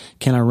is,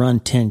 can I run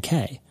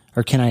 10K?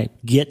 Or can I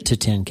get to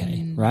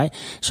 10K, right?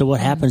 So what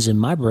happens in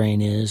my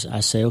brain is I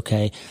say,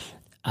 okay,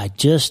 I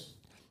just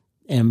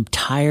am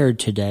tired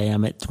today.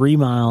 I'm at 3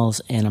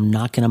 miles and I'm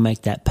not going to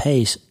make that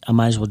pace. I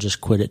might as well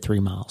just quit at 3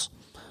 miles.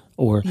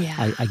 Or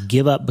I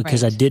give up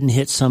because I didn't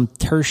hit some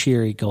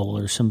tertiary goal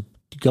or some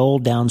goal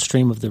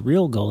downstream of the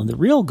real goal. And the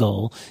real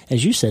goal,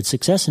 as you said,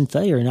 success and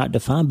failure are not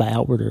defined by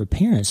outward or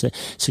appearance.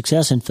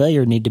 Success and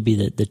failure need to be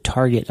the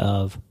target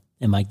of,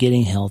 am I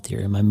getting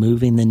healthier? Am I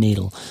moving the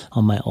needle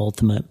on my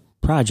ultimate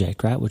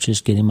project, right? Which is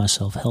getting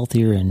myself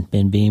healthier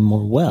and being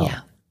more well.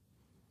 Yeah.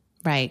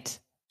 Right.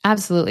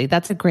 Absolutely.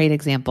 That's a great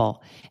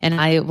example. And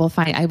I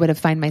would have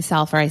find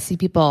myself, or I see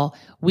people,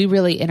 we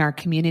really, in our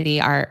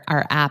community, our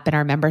app and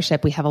our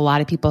membership, we have a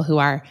lot of people who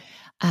are,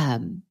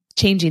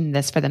 changing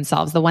this for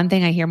themselves. The one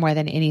thing I hear more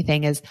than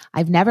anything is,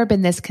 I've never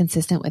been this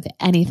consistent with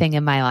anything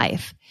in my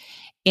life.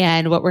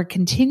 And what we're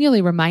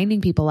continually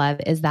reminding people of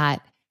is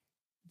that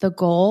the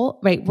goal,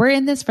 right? We're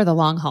in this for the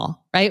long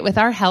haul, right? With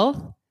our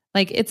health.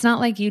 Like, it's not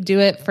like you do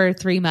it for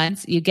 3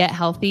 months, you get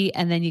healthy,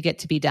 and then you get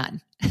to be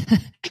done.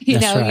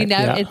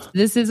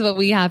 This is what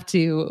we have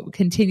to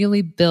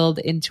continually build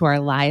into our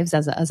lives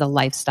as a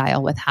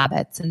lifestyle with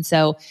habits. And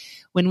so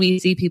when we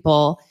see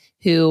people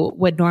who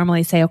would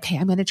normally say, okay,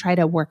 I'm going to try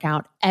to work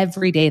out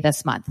every day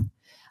this month.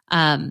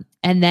 And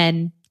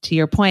then to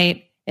your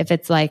point, if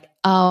it's like,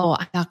 oh,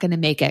 I'm not going to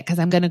make it because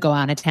I'm going to go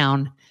out of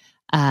town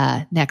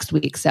next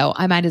week. So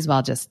I might as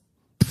well just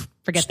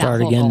forget that.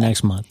 Start again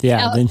next month.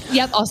 Yeah.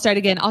 I'll start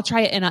again. I'll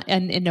try it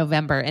in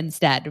November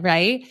instead.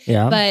 Right.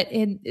 Yeah. But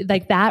in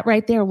like that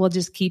right there will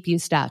just keep you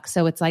stuck.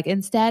 So it's like,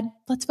 instead,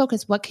 let's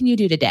focus. What can you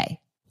do today?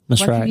 What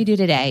can you do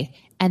today?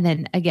 And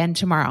then again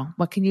tomorrow,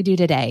 what can you do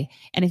today?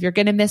 And if you're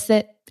going to miss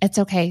it, it's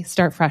okay.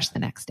 Start fresh the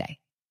next day.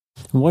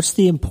 What's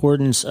the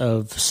importance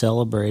of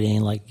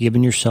celebrating, like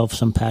giving yourself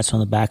some pats on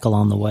the back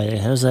along the way?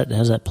 How does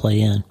that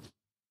play in?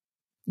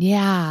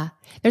 Yeah.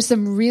 There's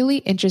some really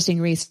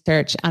interesting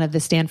research out of the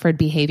Stanford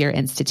Behavior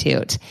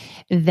Institute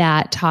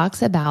that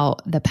talks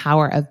about the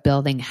power of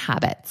building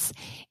habits.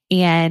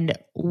 And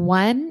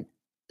one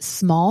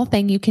small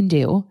thing you can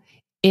do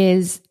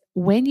is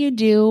when you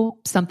do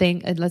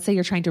something, let's say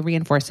you're trying to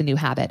reinforce a new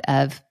habit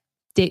of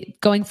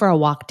going for a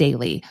walk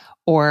daily,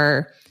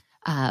 or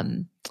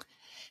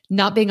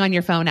not being on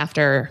your phone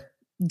after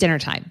dinner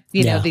time,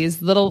 you know,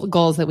 these little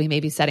goals that we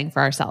may be setting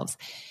for ourselves.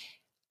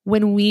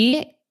 When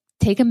we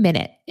take a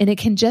minute, and it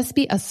can just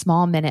be a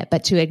small minute,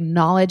 but to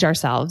acknowledge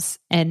ourselves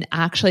and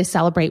actually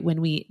celebrate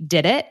when we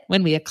did it,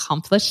 when we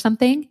accomplished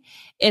something,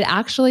 it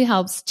actually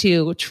helps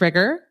to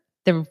trigger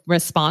the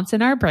response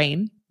in our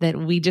brain that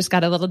we just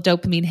got a little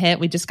dopamine hit.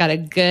 We just got a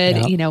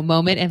good,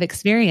 moment of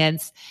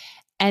experience.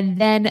 And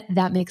then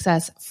that makes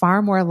us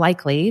far more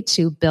likely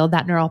to build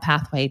that neural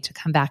pathway to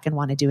come back and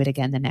want to do it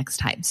again the next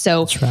time.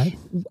 So that's right.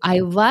 I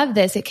love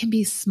this. It can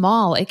be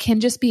small. It can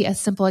just be a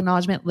simple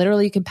acknowledgement.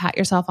 Literally, you can pat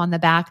yourself on the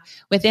back.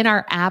 Within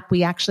our app,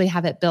 we actually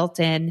have it built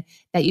in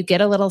that you get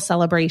a little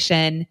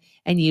celebration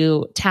and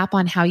you tap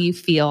on how you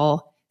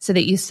feel so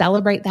that you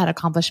celebrate that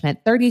accomplishment.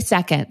 30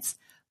 seconds,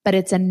 but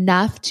it's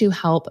enough to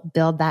help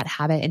build that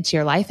habit into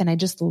your life. And I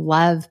just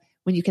love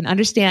when you can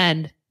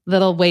understand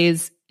little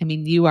ways. I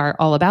mean, you are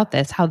all about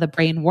this, how the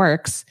brain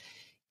works.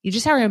 You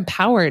just are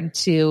empowered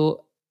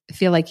to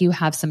feel like you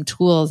have some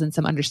tools and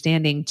some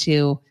understanding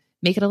to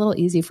make it a little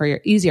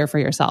easier for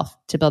yourself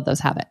to build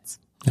those habits.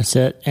 That's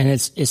it. And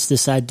it's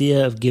this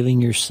idea of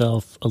giving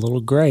yourself a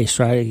little grace,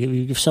 right? Give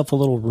yourself a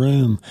little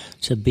room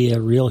to be a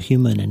real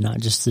human and not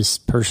just this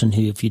person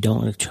who, if you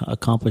don't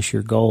accomplish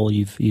your goal,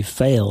 you've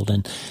failed.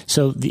 And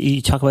so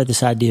you talk about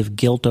this idea of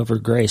guilt over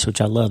grace, which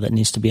I love. That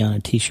needs to be on a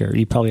t-shirt.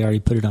 You probably already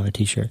put it on a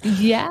t-shirt.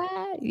 Yeah,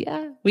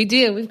 we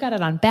do. We've got it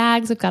on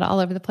bags. We've got it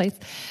all over the place.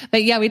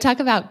 But yeah, we talk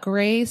about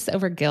grace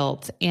over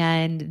guilt.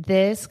 And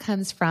this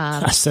comes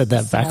from... I said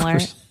that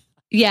backwards.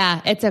 Yeah,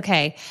 it's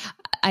okay.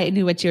 I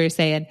knew what you were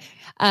saying.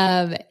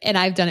 And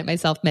I've done it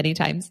myself many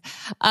times.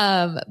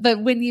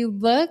 But when you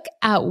look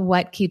at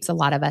what keeps a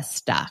lot of us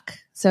stuck,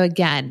 so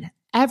again,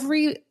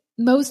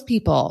 most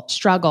people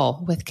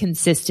struggle with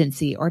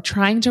consistency or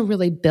trying to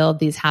really build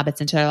these habits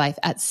into their life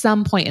at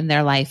some point in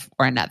their life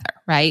or another,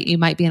 right? You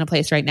might be in a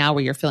place right now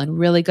where you're feeling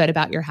really good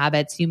about your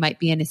habits. You might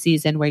be in a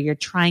season where you're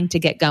trying to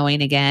get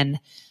going again,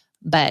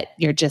 but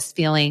you're just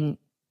feeling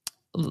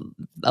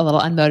a little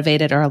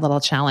unmotivated or a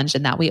little challenged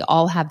in that. We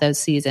all have those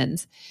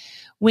seasons.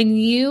 When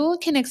you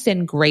can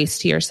extend grace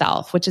to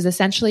yourself, which is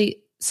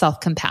essentially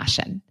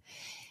self-compassion,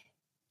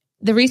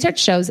 the research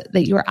shows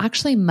that you are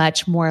actually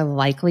much more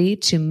likely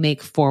to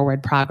make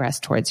forward progress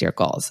towards your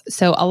goals.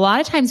 So a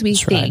lot of times we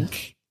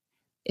think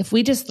if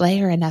we just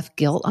layer enough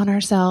guilt on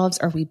ourselves,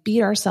 or we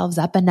beat ourselves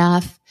up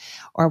enough,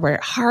 or we're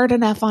hard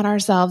enough on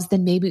ourselves,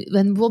 then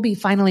we'll be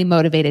finally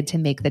motivated to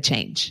make the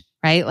change,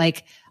 right?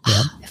 Like,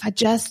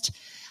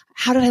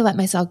 how did I let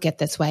myself get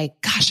this way?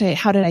 Gosh,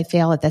 how did I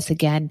fail at this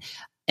again?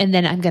 And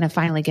then I'm going to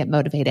finally get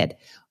motivated.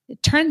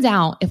 It turns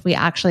out if we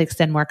actually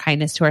extend more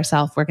kindness to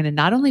ourselves, we're going to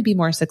not only be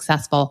more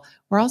successful,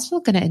 we're also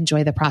going to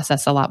enjoy the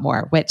process a lot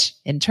more, which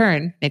in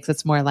turn makes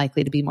us more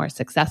likely to be more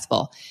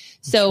successful.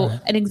 So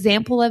an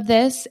example of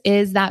this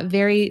is that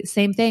very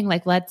same thing.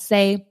 Like, let's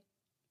say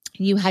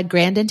you had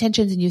grand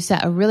intentions and you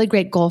set a really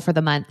great goal for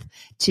the month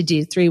to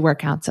do 3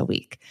 workouts a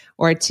week,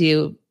 or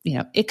to,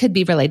 it could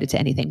be related to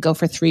anything. Go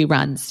for 3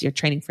 runs. You're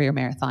training for your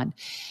marathon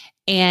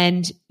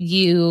and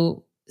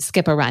you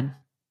skip a run.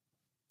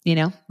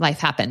 Life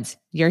happens.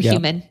 You're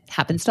human,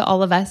 happens to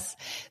all of us.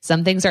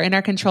 Some things are in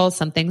our control.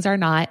 Some things are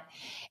not.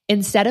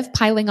 Instead of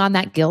piling on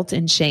that guilt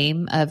and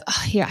shame of,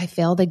 I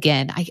failed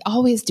again. I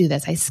always do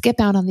this. I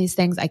skip out on these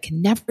things. I can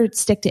never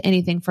stick to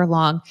anything for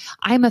long.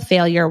 I'm a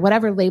failure,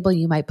 whatever label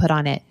you might put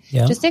on it.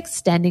 Yeah. Just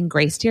extending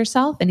grace to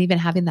yourself and even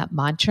having that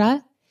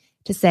mantra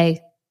to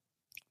say,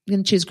 I'm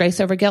going to choose grace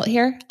over guilt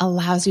here,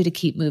 allows you to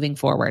keep moving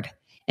forward.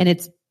 And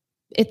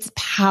it's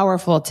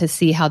powerful to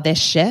see how this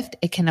shift,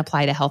 it can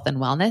apply to health and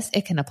wellness.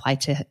 It can apply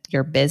to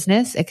your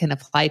business. It can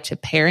apply to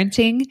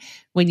parenting.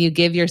 When you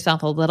give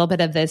yourself a little bit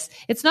of this,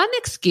 it's not an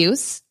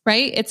excuse,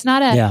 right? It's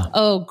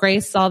not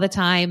grace all the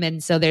time.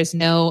 And so there's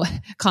no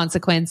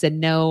consequence and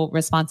no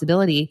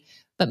responsibility.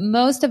 But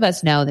most of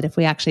us know that if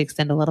we actually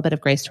extend a little bit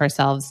of grace to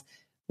ourselves,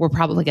 we're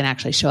probably going to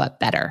actually show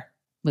up better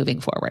moving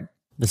forward.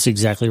 That's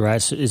exactly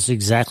right. It's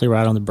exactly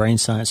right on the brain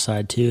science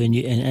side too,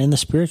 and the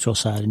spiritual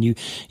side. And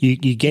you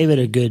gave it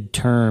a good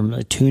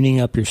term, tuning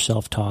up your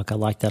self-talk. I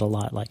like that a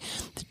lot. Like,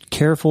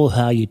 careful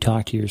how you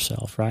talk to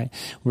yourself, right?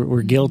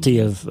 We're guilty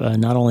of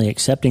not only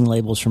accepting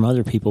labels from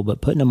other people, but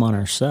putting them on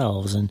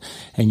ourselves. And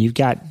you've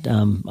got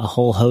a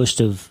whole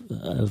host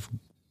of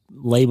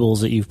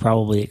labels that you've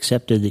probably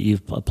accepted that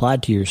you've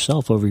applied to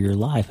yourself over your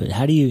life. But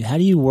how do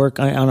you work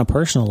on a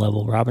personal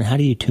level, Robin? How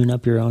do you tune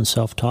up your own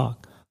self-talk?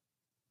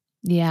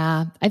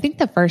 Yeah, I think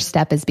the first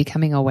step is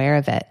becoming aware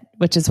of it,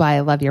 which is why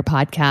I love your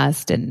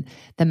podcast and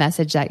the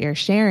message that you're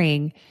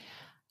sharing.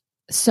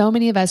 So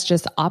many of us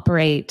just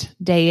operate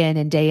day in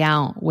and day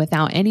out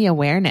without any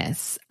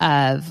awareness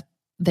of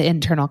the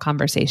internal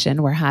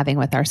conversation we're having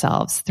with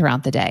ourselves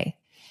throughout the day.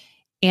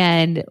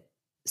 And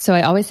so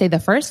I always say the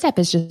first step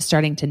is just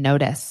starting to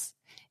notice.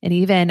 And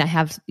even I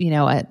have,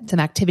 some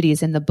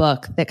activities in the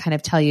book that kind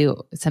of tell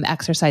you some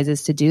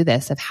exercises to do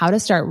this, of how to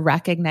start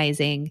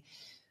recognizing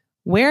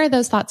where are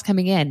those thoughts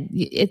coming in.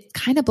 It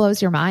kind of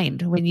blows your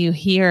mind when you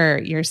hear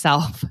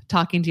yourself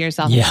talking to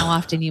yourself, and how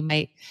often you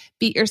might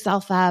beat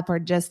yourself up, or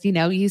just,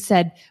 you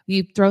said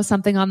you throw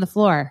something on the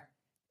floor,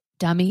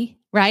 dummy,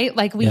 right?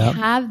 Like we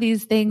have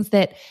these things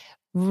that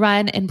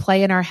run and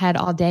play in our head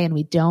all day, and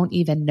we don't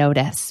even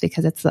notice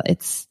because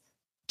it's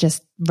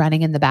just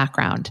running in the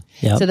background.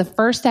 Yep. So the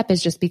first step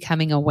is just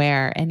becoming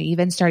aware and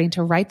even starting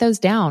to write those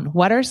down.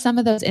 What are some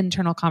of those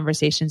internal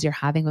conversations you're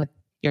having with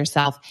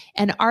yourself?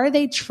 And are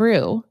they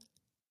true?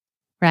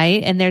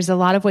 Right? And there's a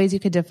lot of ways you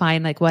could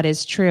define like what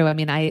is true. I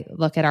mean, I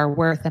look at our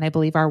worth, and I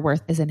believe our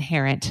worth is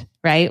inherent,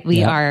 right?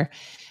 We are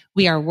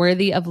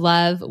worthy of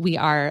love. We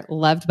are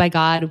loved by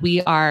God.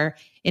 We are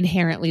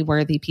inherently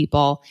worthy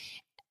people.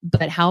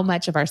 But how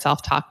much of our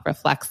self-talk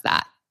reflects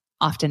that?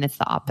 Often it's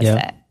the opposite.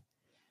 Yep.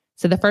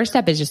 So the first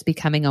step is just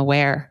becoming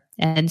aware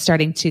and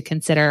starting to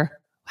consider,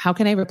 how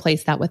can I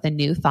replace that with a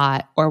new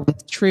thought or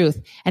with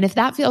truth? And if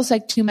that feels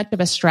like too much of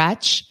a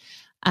stretch,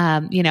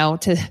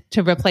 to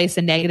replace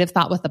a negative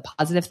thought with a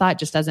positive thought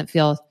just doesn't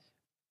feel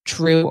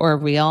true or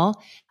real.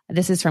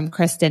 This is from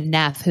Kristin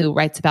Neff, who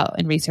writes about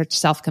and research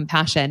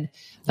self-compassion.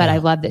 But I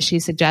love that she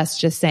suggests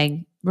just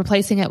saying,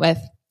 replacing it with,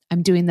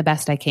 I'm doing the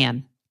best I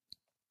can.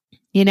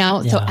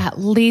 So at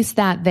least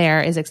that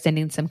there is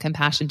extending some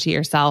compassion to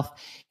yourself,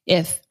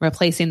 if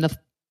replacing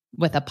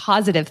with a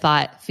positive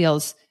thought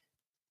feels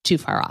too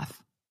far off.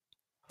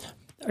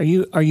 Are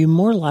you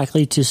more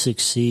likely to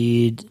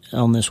succeed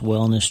on this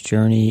wellness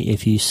journey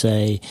if you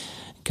say,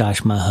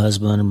 gosh, my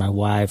husband or my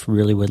wife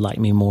really would like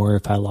me more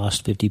if I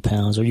lost 50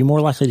 pounds? Are you more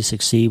likely to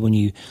succeed when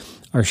you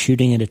are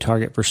shooting at a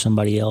target for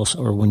somebody else,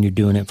 or when you're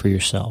doing it for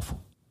yourself?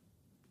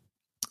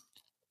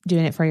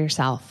 Doing it for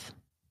yourself.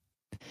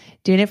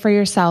 Doing it for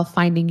yourself,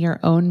 finding your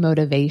own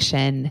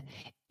motivation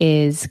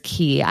is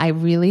key. I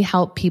really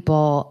help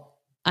people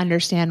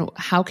understand,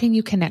 how can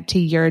you connect to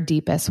your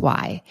deepest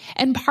why?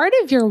 And part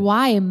of your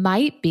why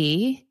might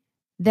be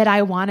that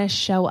I want to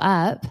show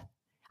up.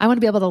 I want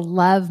to be able to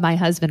love my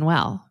husband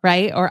well,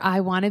 right? Or I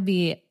want to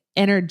be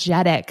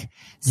energetic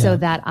so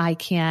that I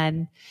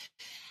can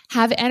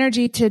have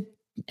energy to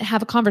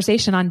have a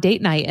conversation on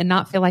date night and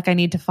not feel like I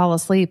need to fall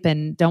asleep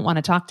and don't want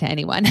to talk to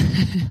anyone.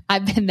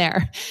 I've been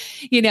there,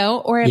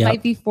 or it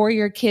might be for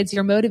your kids.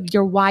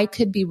 Your why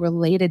could be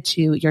related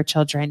to your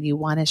children. You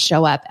want to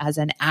show up as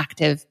an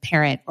active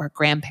parent or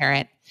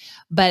grandparent,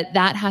 but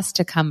that has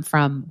to come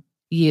from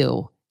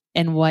you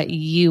and what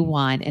you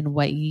want and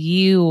what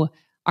you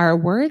are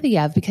worthy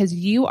of, because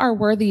you are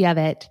worthy of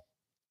it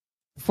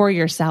for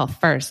yourself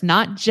first,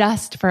 not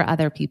just for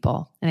other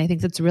people. And I think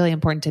that's really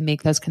important to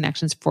make those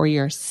connections for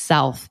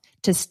yourself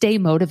to stay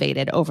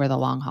motivated over the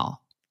long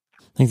haul.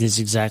 I think that's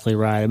exactly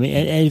right. I mean,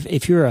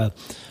 if you're a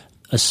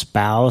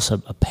spouse, a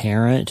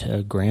parent,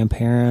 a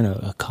grandparent,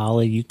 a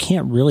colleague, you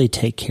can't really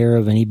take care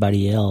of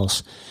anybody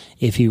else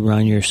if you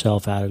run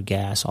yourself out of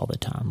gas all the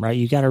time, right?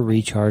 You got to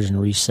recharge and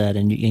reset,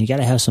 and you got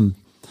to have some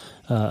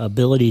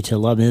ability to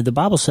love. And the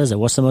Bible says that.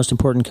 What's the most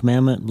important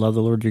commandment? Love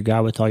the Lord your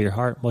God with all your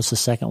heart. What's the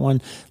second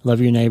one?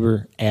 Love your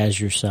neighbor as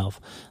yourself.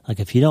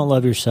 Like, if you don't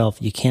love yourself,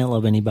 you can't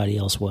love anybody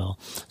else well.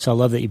 So I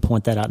love that you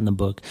point that out in the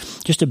book.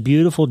 Just a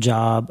beautiful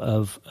job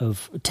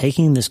of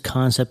taking this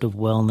concept of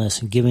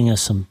wellness and giving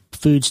us some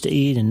foods to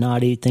eat and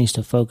not eat, things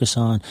to focus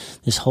on,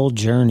 this whole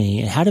journey.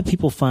 And how do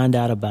people find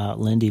out about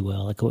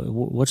Lindywell? Like,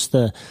 what's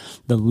the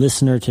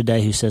listener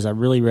today who says, I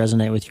really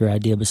resonate with your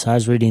idea?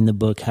 Besides reading the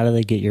book, how do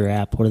they get your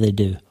app? What do they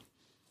do?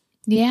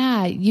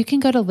 Yeah, you can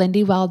go to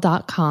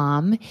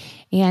lindywell.com,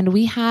 and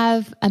we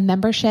have a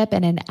membership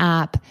and an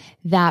app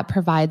that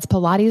provides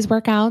Pilates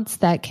workouts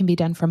that can be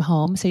done from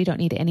home. So you don't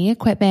need any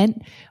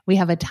equipment. We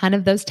have a ton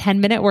of those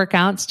 10-minute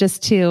workouts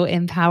just to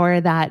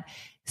empower that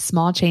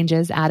small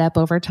changes add up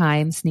over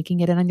time,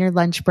 sneaking it in on your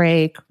lunch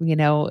break,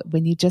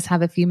 when you just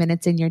have a few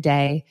minutes in your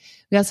day.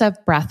 We also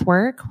have breath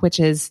work, which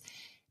is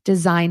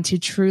designed to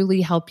truly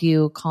help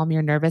you calm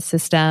your nervous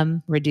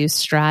system, reduce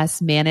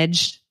stress,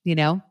 manage,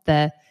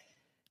 the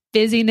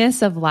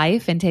busyness of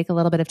life, and take a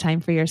little bit of time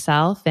for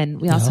yourself.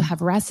 And we also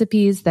have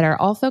recipes that are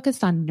all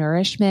focused on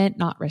nourishment,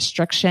 not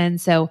restriction.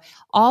 So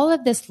all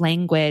of this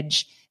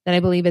language that I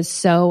believe is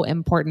so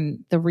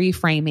important, the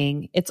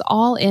reframing, it's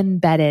all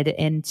embedded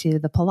into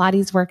the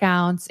Pilates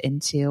workouts,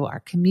 into our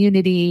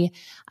community.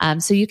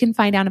 So you can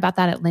find out about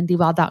that at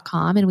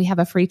lindywell.com, and we have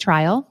a free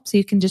trial. So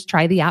you can just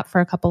try the app for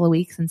a couple of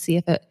weeks and see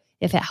if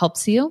it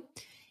helps you.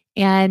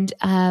 And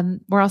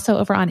we're also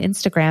over on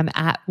Instagram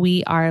at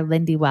We Are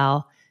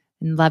Lindywell,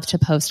 and love to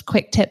post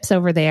quick tips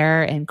over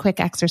there and quick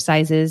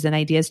exercises and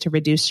ideas to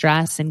reduce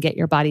stress and get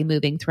your body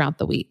moving throughout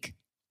the week.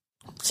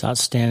 It's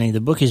outstanding.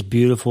 The book is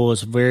beautiful.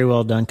 It's very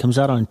well done. Comes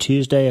out on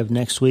Tuesday of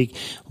next week.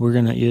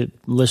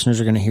 Listeners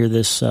are going to hear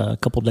this a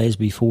couple days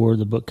before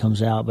the book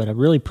comes out. But I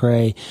really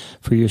pray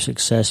for your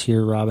success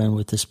here, Robin,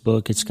 with this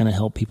book. It's going to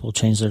help people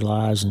change their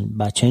lives, and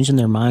by changing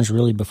their minds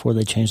really before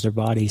they change their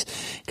bodies,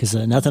 because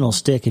nothing will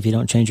stick if you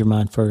don't change your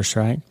mind first,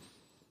 right?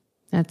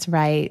 That's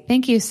right.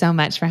 Thank you so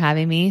much for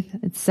having me.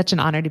 It's such an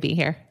honor to be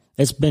here.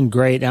 It's been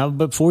great. Now,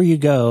 before you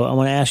go, I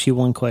want to ask you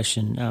one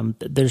question.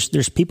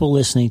 There's people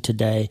listening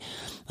today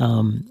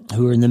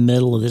who are in the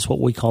middle of this, what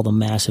we call the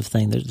massive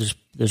thing.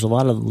 There's a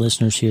lot of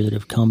listeners here that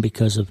have come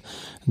because of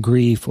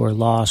grief or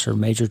loss or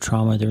major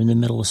trauma. They're in the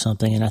middle of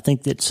something. And I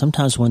think that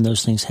sometimes when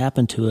those things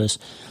happen to us,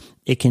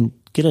 it can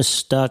get us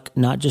stuck,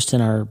 not just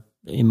in our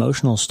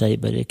emotional state,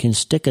 but it can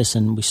stick us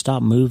and we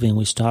stop moving,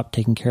 we stop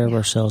taking care of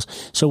ourselves.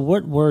 So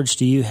what words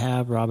do you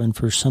have, Robin,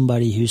 for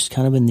somebody who's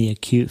kind of in the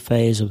acute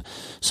phase of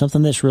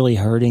something that's really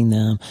hurting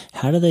them?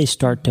 How do they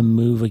start to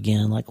move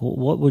again? Like,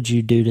 what would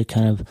you do to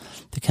kind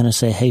of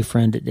say, hey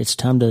friend, it's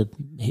time to,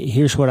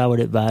 here's what I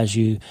would advise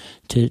you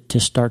to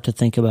start to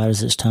think about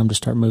as it's time to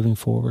start moving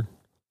forward?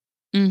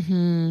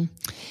 Mm-hmm.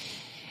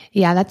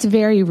 Yeah, that's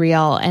very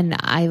real. And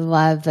I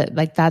love that,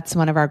 like, that's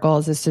one of our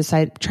goals is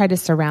to try to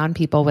surround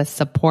people with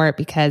support,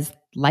 because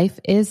life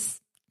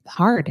is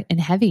hard and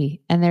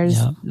heavy. And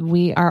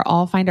we are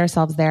all find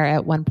ourselves there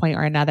at one point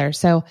or another.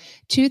 So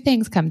 2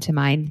 things come to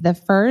mind. The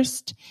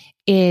first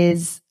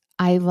is,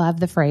 I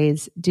love the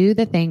phrase, do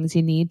the things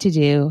you need to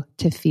do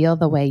to feel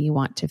the way you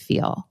want to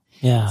feel.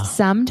 Yeah.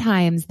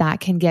 Sometimes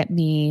that can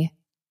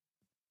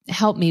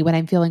help me when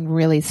I'm feeling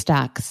really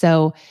stuck.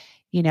 So,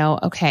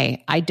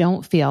 okay, I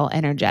don't feel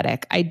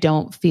energetic. I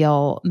don't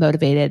feel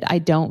motivated.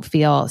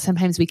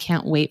 Sometimes we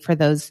can't wait for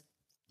those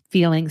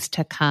feelings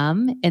to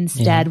come.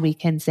 Instead, we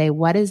can say,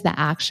 what is the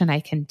action I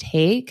can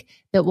take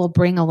that will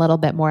bring a little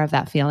bit more of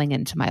that feeling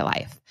into my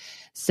life?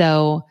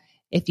 So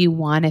if you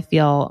want to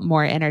feel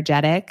more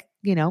energetic,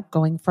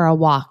 going for a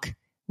walk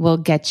will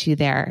get you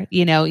there.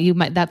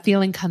 That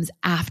feeling comes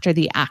after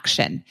the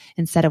action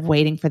instead of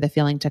waiting for the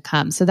feeling to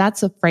come. So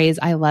that's a phrase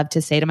I love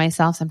to say to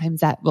myself.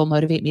 Sometimes that will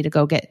motivate me to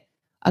go get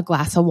a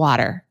glass of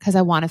water because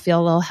I want to feel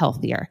a little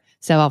healthier.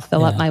 So I'll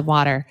fill up my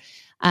water.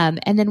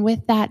 And then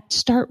with that,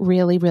 start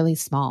really, really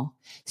small.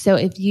 So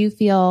if you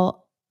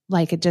feel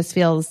like it just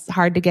feels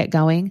hard to get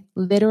going,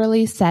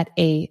 literally set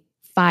a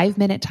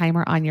 5-minute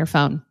timer on your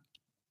phone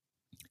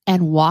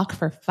and walk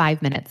for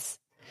 5 minutes.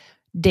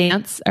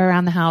 Dance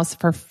around the house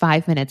for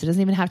 5 minutes. It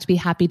doesn't even have to be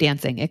happy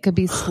dancing. It could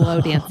be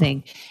slow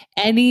dancing.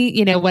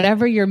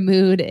 Whatever your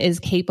mood is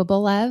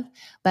capable of,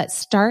 but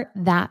start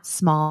that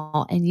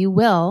small and you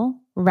will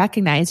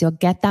recognize, you'll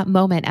get that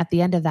moment at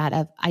the end of that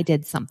of, I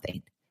did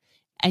something,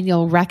 and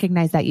you'll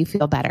recognize that you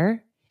feel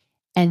better,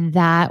 and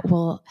that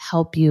will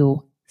help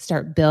you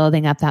start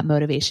building up that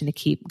motivation to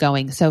keep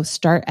going. So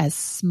start as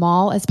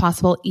small as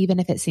possible, even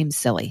if it seems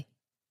silly.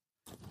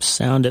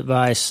 Sound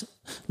advice.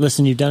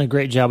 Listen, you've done a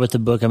great job with the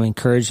book. I'm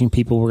encouraging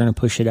people. We're going to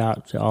push it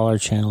out to all our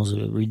channels.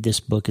 Read this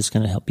book. It's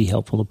going to be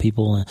helpful to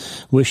people. And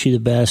wish you the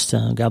best.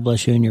 God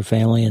bless you and your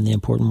family and the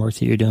important work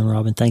that you're doing,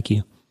 Robin. Thank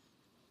you.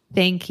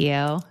 Thank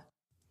you.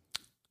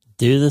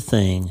 Do the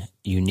thing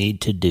you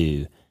need to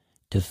do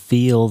to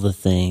feel the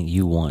thing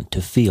you want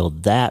to feel.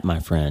 That,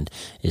 my friend,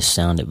 is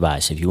sound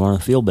advice. If you want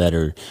to feel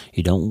better,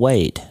 you don't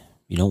wait.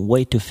 You don't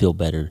wait to feel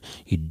better.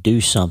 You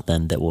do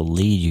something that will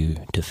lead you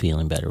to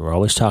feeling better. We're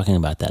always talking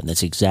about that. And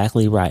that's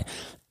exactly right.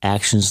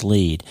 Actions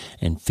lead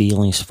and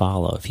feelings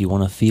follow. If you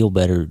want to feel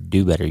better,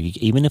 do better.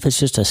 Even if it's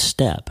just a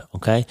step,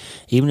 okay?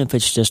 Even if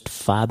it's just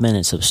 5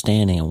 minutes of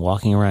standing and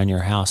walking around your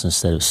house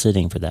instead of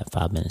sitting for that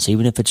 5 minutes.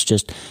 Even if it's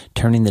just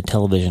turning the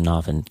television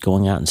off and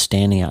going out and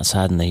standing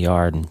outside in the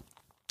yard and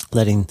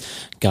letting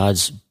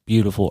God's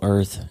beautiful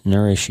earth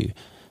nourish you.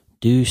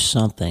 Do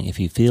something. If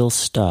you feel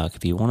stuck,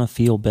 if you want to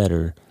feel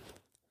better,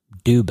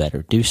 do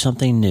better. Do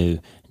something new.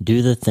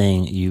 Do the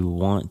thing you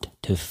want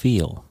to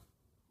feel.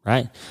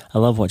 Right? I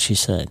love what she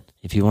said.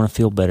 If you want to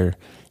feel better,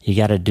 you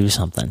got to do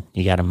something.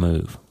 You got to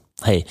move.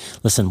 Hey,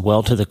 listen,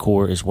 Well to the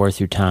Core is worth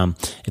your time.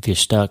 If you're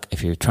stuck,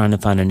 if you're trying to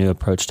find a new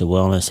approach to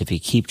wellness, if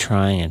you keep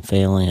trying and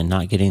failing and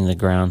not getting the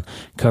ground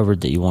covered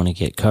that you want to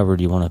get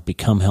covered, you want to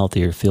become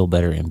healthier, feel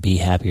better, and be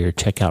happier,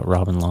 check out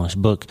Robin Long's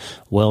book,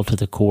 Well to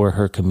the Core.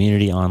 Her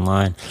community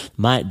online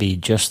might be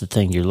just the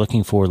thing you're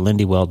looking for.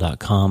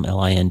 LindyWell.com,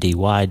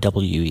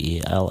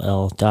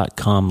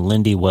 LindyWell.com,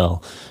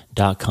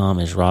 LindyWell.com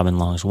is Robin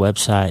Long's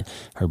website.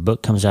 Her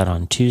book comes out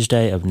on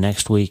Tuesday of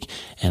next week,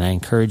 and I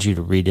encourage you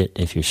to read it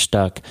if you're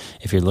stuck,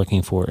 if you're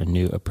looking for a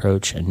new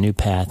approach, a new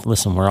path.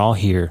 Listen, we're all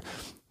here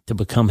to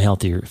become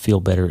healthier, feel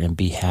better, and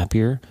be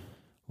happier.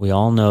 We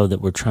all know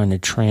that we're trying to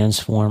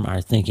transform our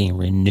thinking,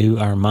 renew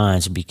our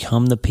minds,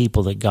 become the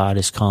people that God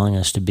is calling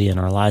us to be in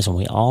our lives. And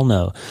we all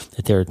know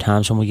that there are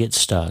times when we get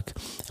stuck.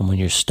 And when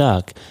you're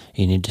stuck,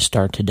 you need to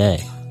start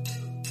today.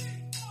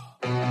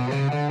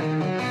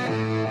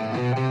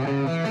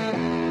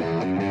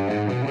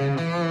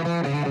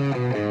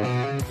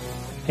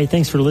 Hey,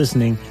 thanks for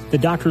listening. The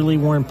Dr. Lee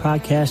Warren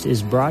podcast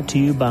is brought to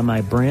you by my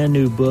brand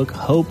new book,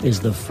 Hope is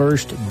the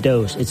First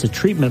Dose. It's a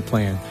treatment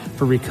plan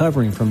for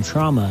recovering from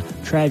trauma,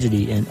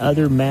 tragedy, and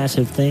other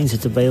massive things.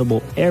 It's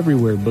available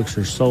everywhere books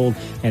are sold,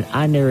 and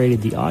I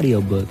narrated the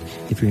audiobook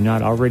if you're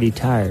not already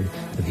tired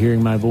of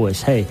hearing my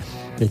voice. Hey,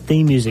 the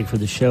theme music for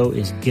the show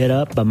is Get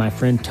Up by my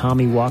friend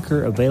Tommy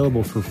Walker,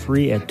 available for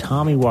free at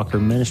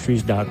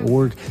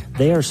TommyWalkerMinistries.org.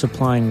 They are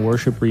supplying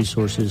worship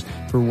resources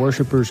for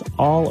worshipers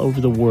all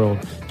over the world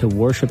to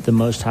worship the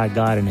Most High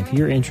God. And if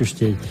you're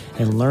interested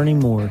in learning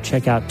more,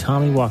 check out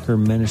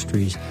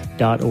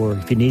TommyWalkerMinistries.org.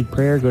 If you need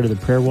prayer, go to the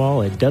prayer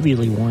wall at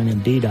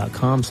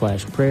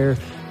wleewarrenmd.com/prayer,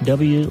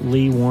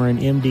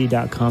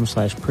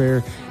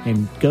 wleewarrenmd.com/prayer,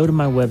 and go to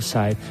my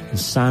website and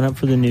sign up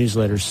for the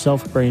newsletter,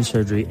 Self Brain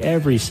Surgery,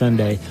 every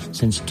Sunday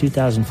since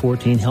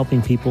 2014,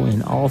 helping people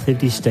in all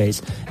 50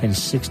 states and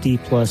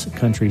 60-plus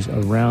countries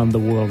around the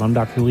world. I'm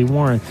Dr. Lee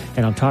Warren,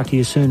 and I'll talk to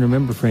you soon.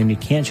 Remember, friend, you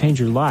can't change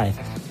your life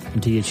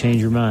until you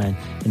change your mind.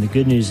 And the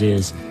good news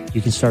is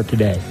you can start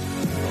today.